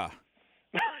 America.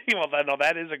 Well, no,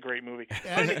 that is a great movie.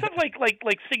 But stuff like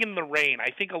Singin' in the Rain.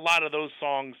 I think a lot of those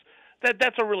songs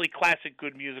that's a really classic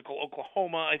good musical.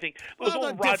 Oklahoma, I think. Well,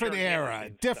 a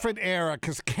different era,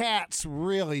 because Cats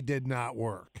really did not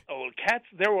work. Oh, Cats!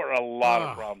 There were a lot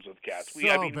of problems with Cats. So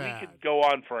we bad. could go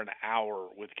on for an hour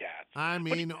with Cats. I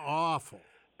mean, awful.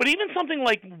 But even something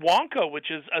like Wonka,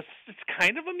 which is it's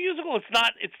kind of a musical. It's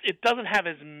not. It doesn't have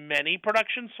as many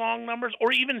production song numbers,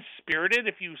 or even Spirited.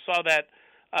 If you saw that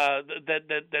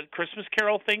Christmas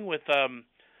Carol thing with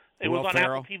it Will was on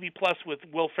Ferrell? Apple TV Plus with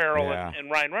Will Ferrell Yeah. and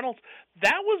Ryan Reynolds.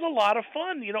 That was a lot of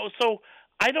fun, you know. So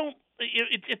I don't.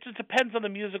 It depends on the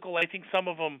musical. I think some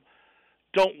of them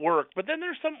don't work, but then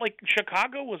there's some like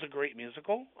Chicago was a great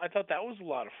musical. I thought that was a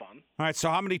lot of fun. All right, so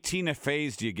how many Tina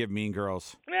Feys do you give Mean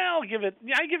Girls? Yeah, I give it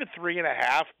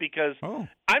 3.5 because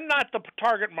I'm not the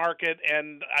target market,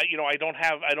 and I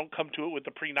don't come to it with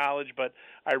the pre-knowledge, but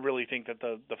I really think that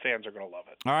the fans are going to love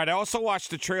it. All right, I also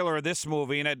watched the trailer of this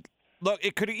movie, and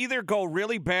it could either go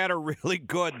really bad or really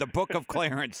good. The Book of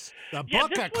Clarence. The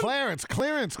Book of Clarence.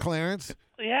 Clarence.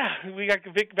 Yeah, we got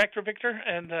Victor,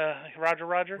 and Roger.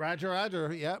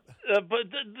 Roger, yep. But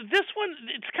this one,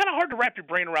 it's kind of hard to wrap your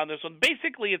brain around this one.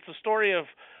 Basically, it's the story of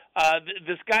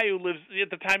this guy who lives at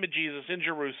the time of Jesus in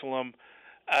Jerusalem.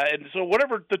 And so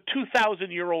whatever the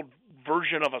 2,000-year-old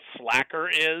version of a slacker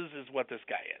is what this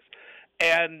guy is.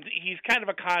 And he's kind of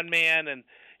a con man, and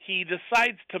he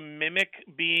decides to mimic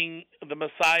being the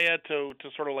Messiah to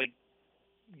sort of like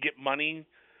get money,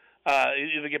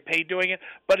 either get paid doing it,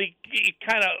 but he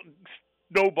kind of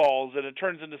snowballs and it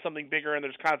turns into something bigger and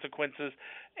there's consequences.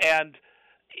 And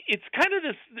it's kind of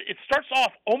this, it starts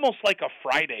off almost like a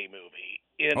Friday movie.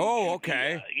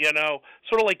 Okay.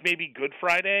 Sort of like maybe Good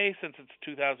Friday, since it's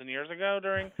 2,000 years ago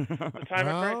during the time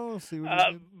of Christ.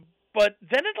 But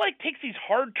then it like takes these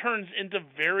hard turns into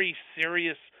very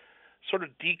serious sort of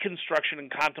deconstruction and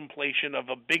contemplation of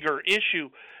a bigger issue,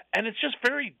 and it's just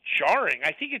very jarring.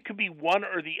 I think it could be one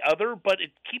or the other, but it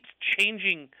keeps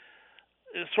changing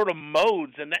sort of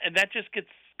modes, and that just gets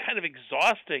kind of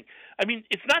exhausting. I mean,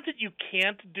 it's not that you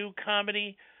can't do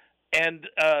comedy and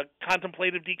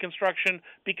contemplative deconstruction,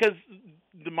 because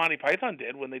the Monty Python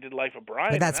did when they did Life of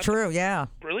Brian. But that's true, yeah.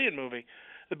 Brilliant movie.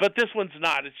 But this one's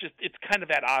not. It's kind of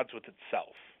at odds with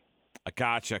itself. I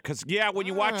gotcha. Because, when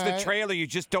you watch the trailer, you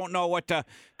just don't know what to...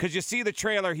 Because you see the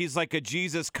trailer, he's like a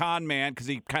Jesus con man because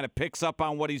he kind of picks up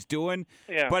on what he's doing.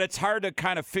 Yeah. But it's hard to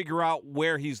kind of figure out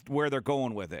where they're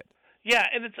going with it. Yeah,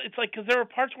 and it's like, because there are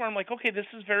parts where I'm like, okay, this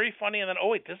is very funny, and then, oh,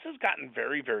 wait, this has gotten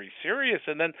very, very serious.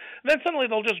 And then suddenly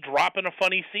they'll just drop in a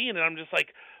funny scene, and I'm just like,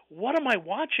 what am I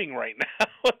watching right now?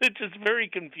 It's just very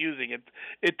confusing.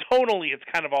 Tonally, it's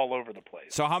kind of all over the place.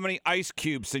 So how many ice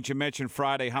cubes, since you mentioned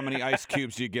Friday, how many ice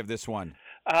cubes do you give this one?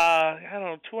 I don't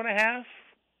know, 2.5.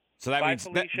 So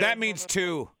that means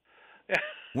 2.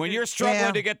 When you're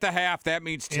struggling to get the half, that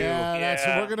means 2.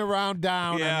 Yeah, we're going to round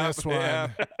down on this one. Yeah.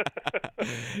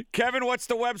 Kevin, what's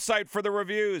the website for the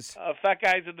reviews?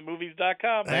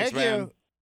 FatGuysAtTheMovies.com. Thanks, man.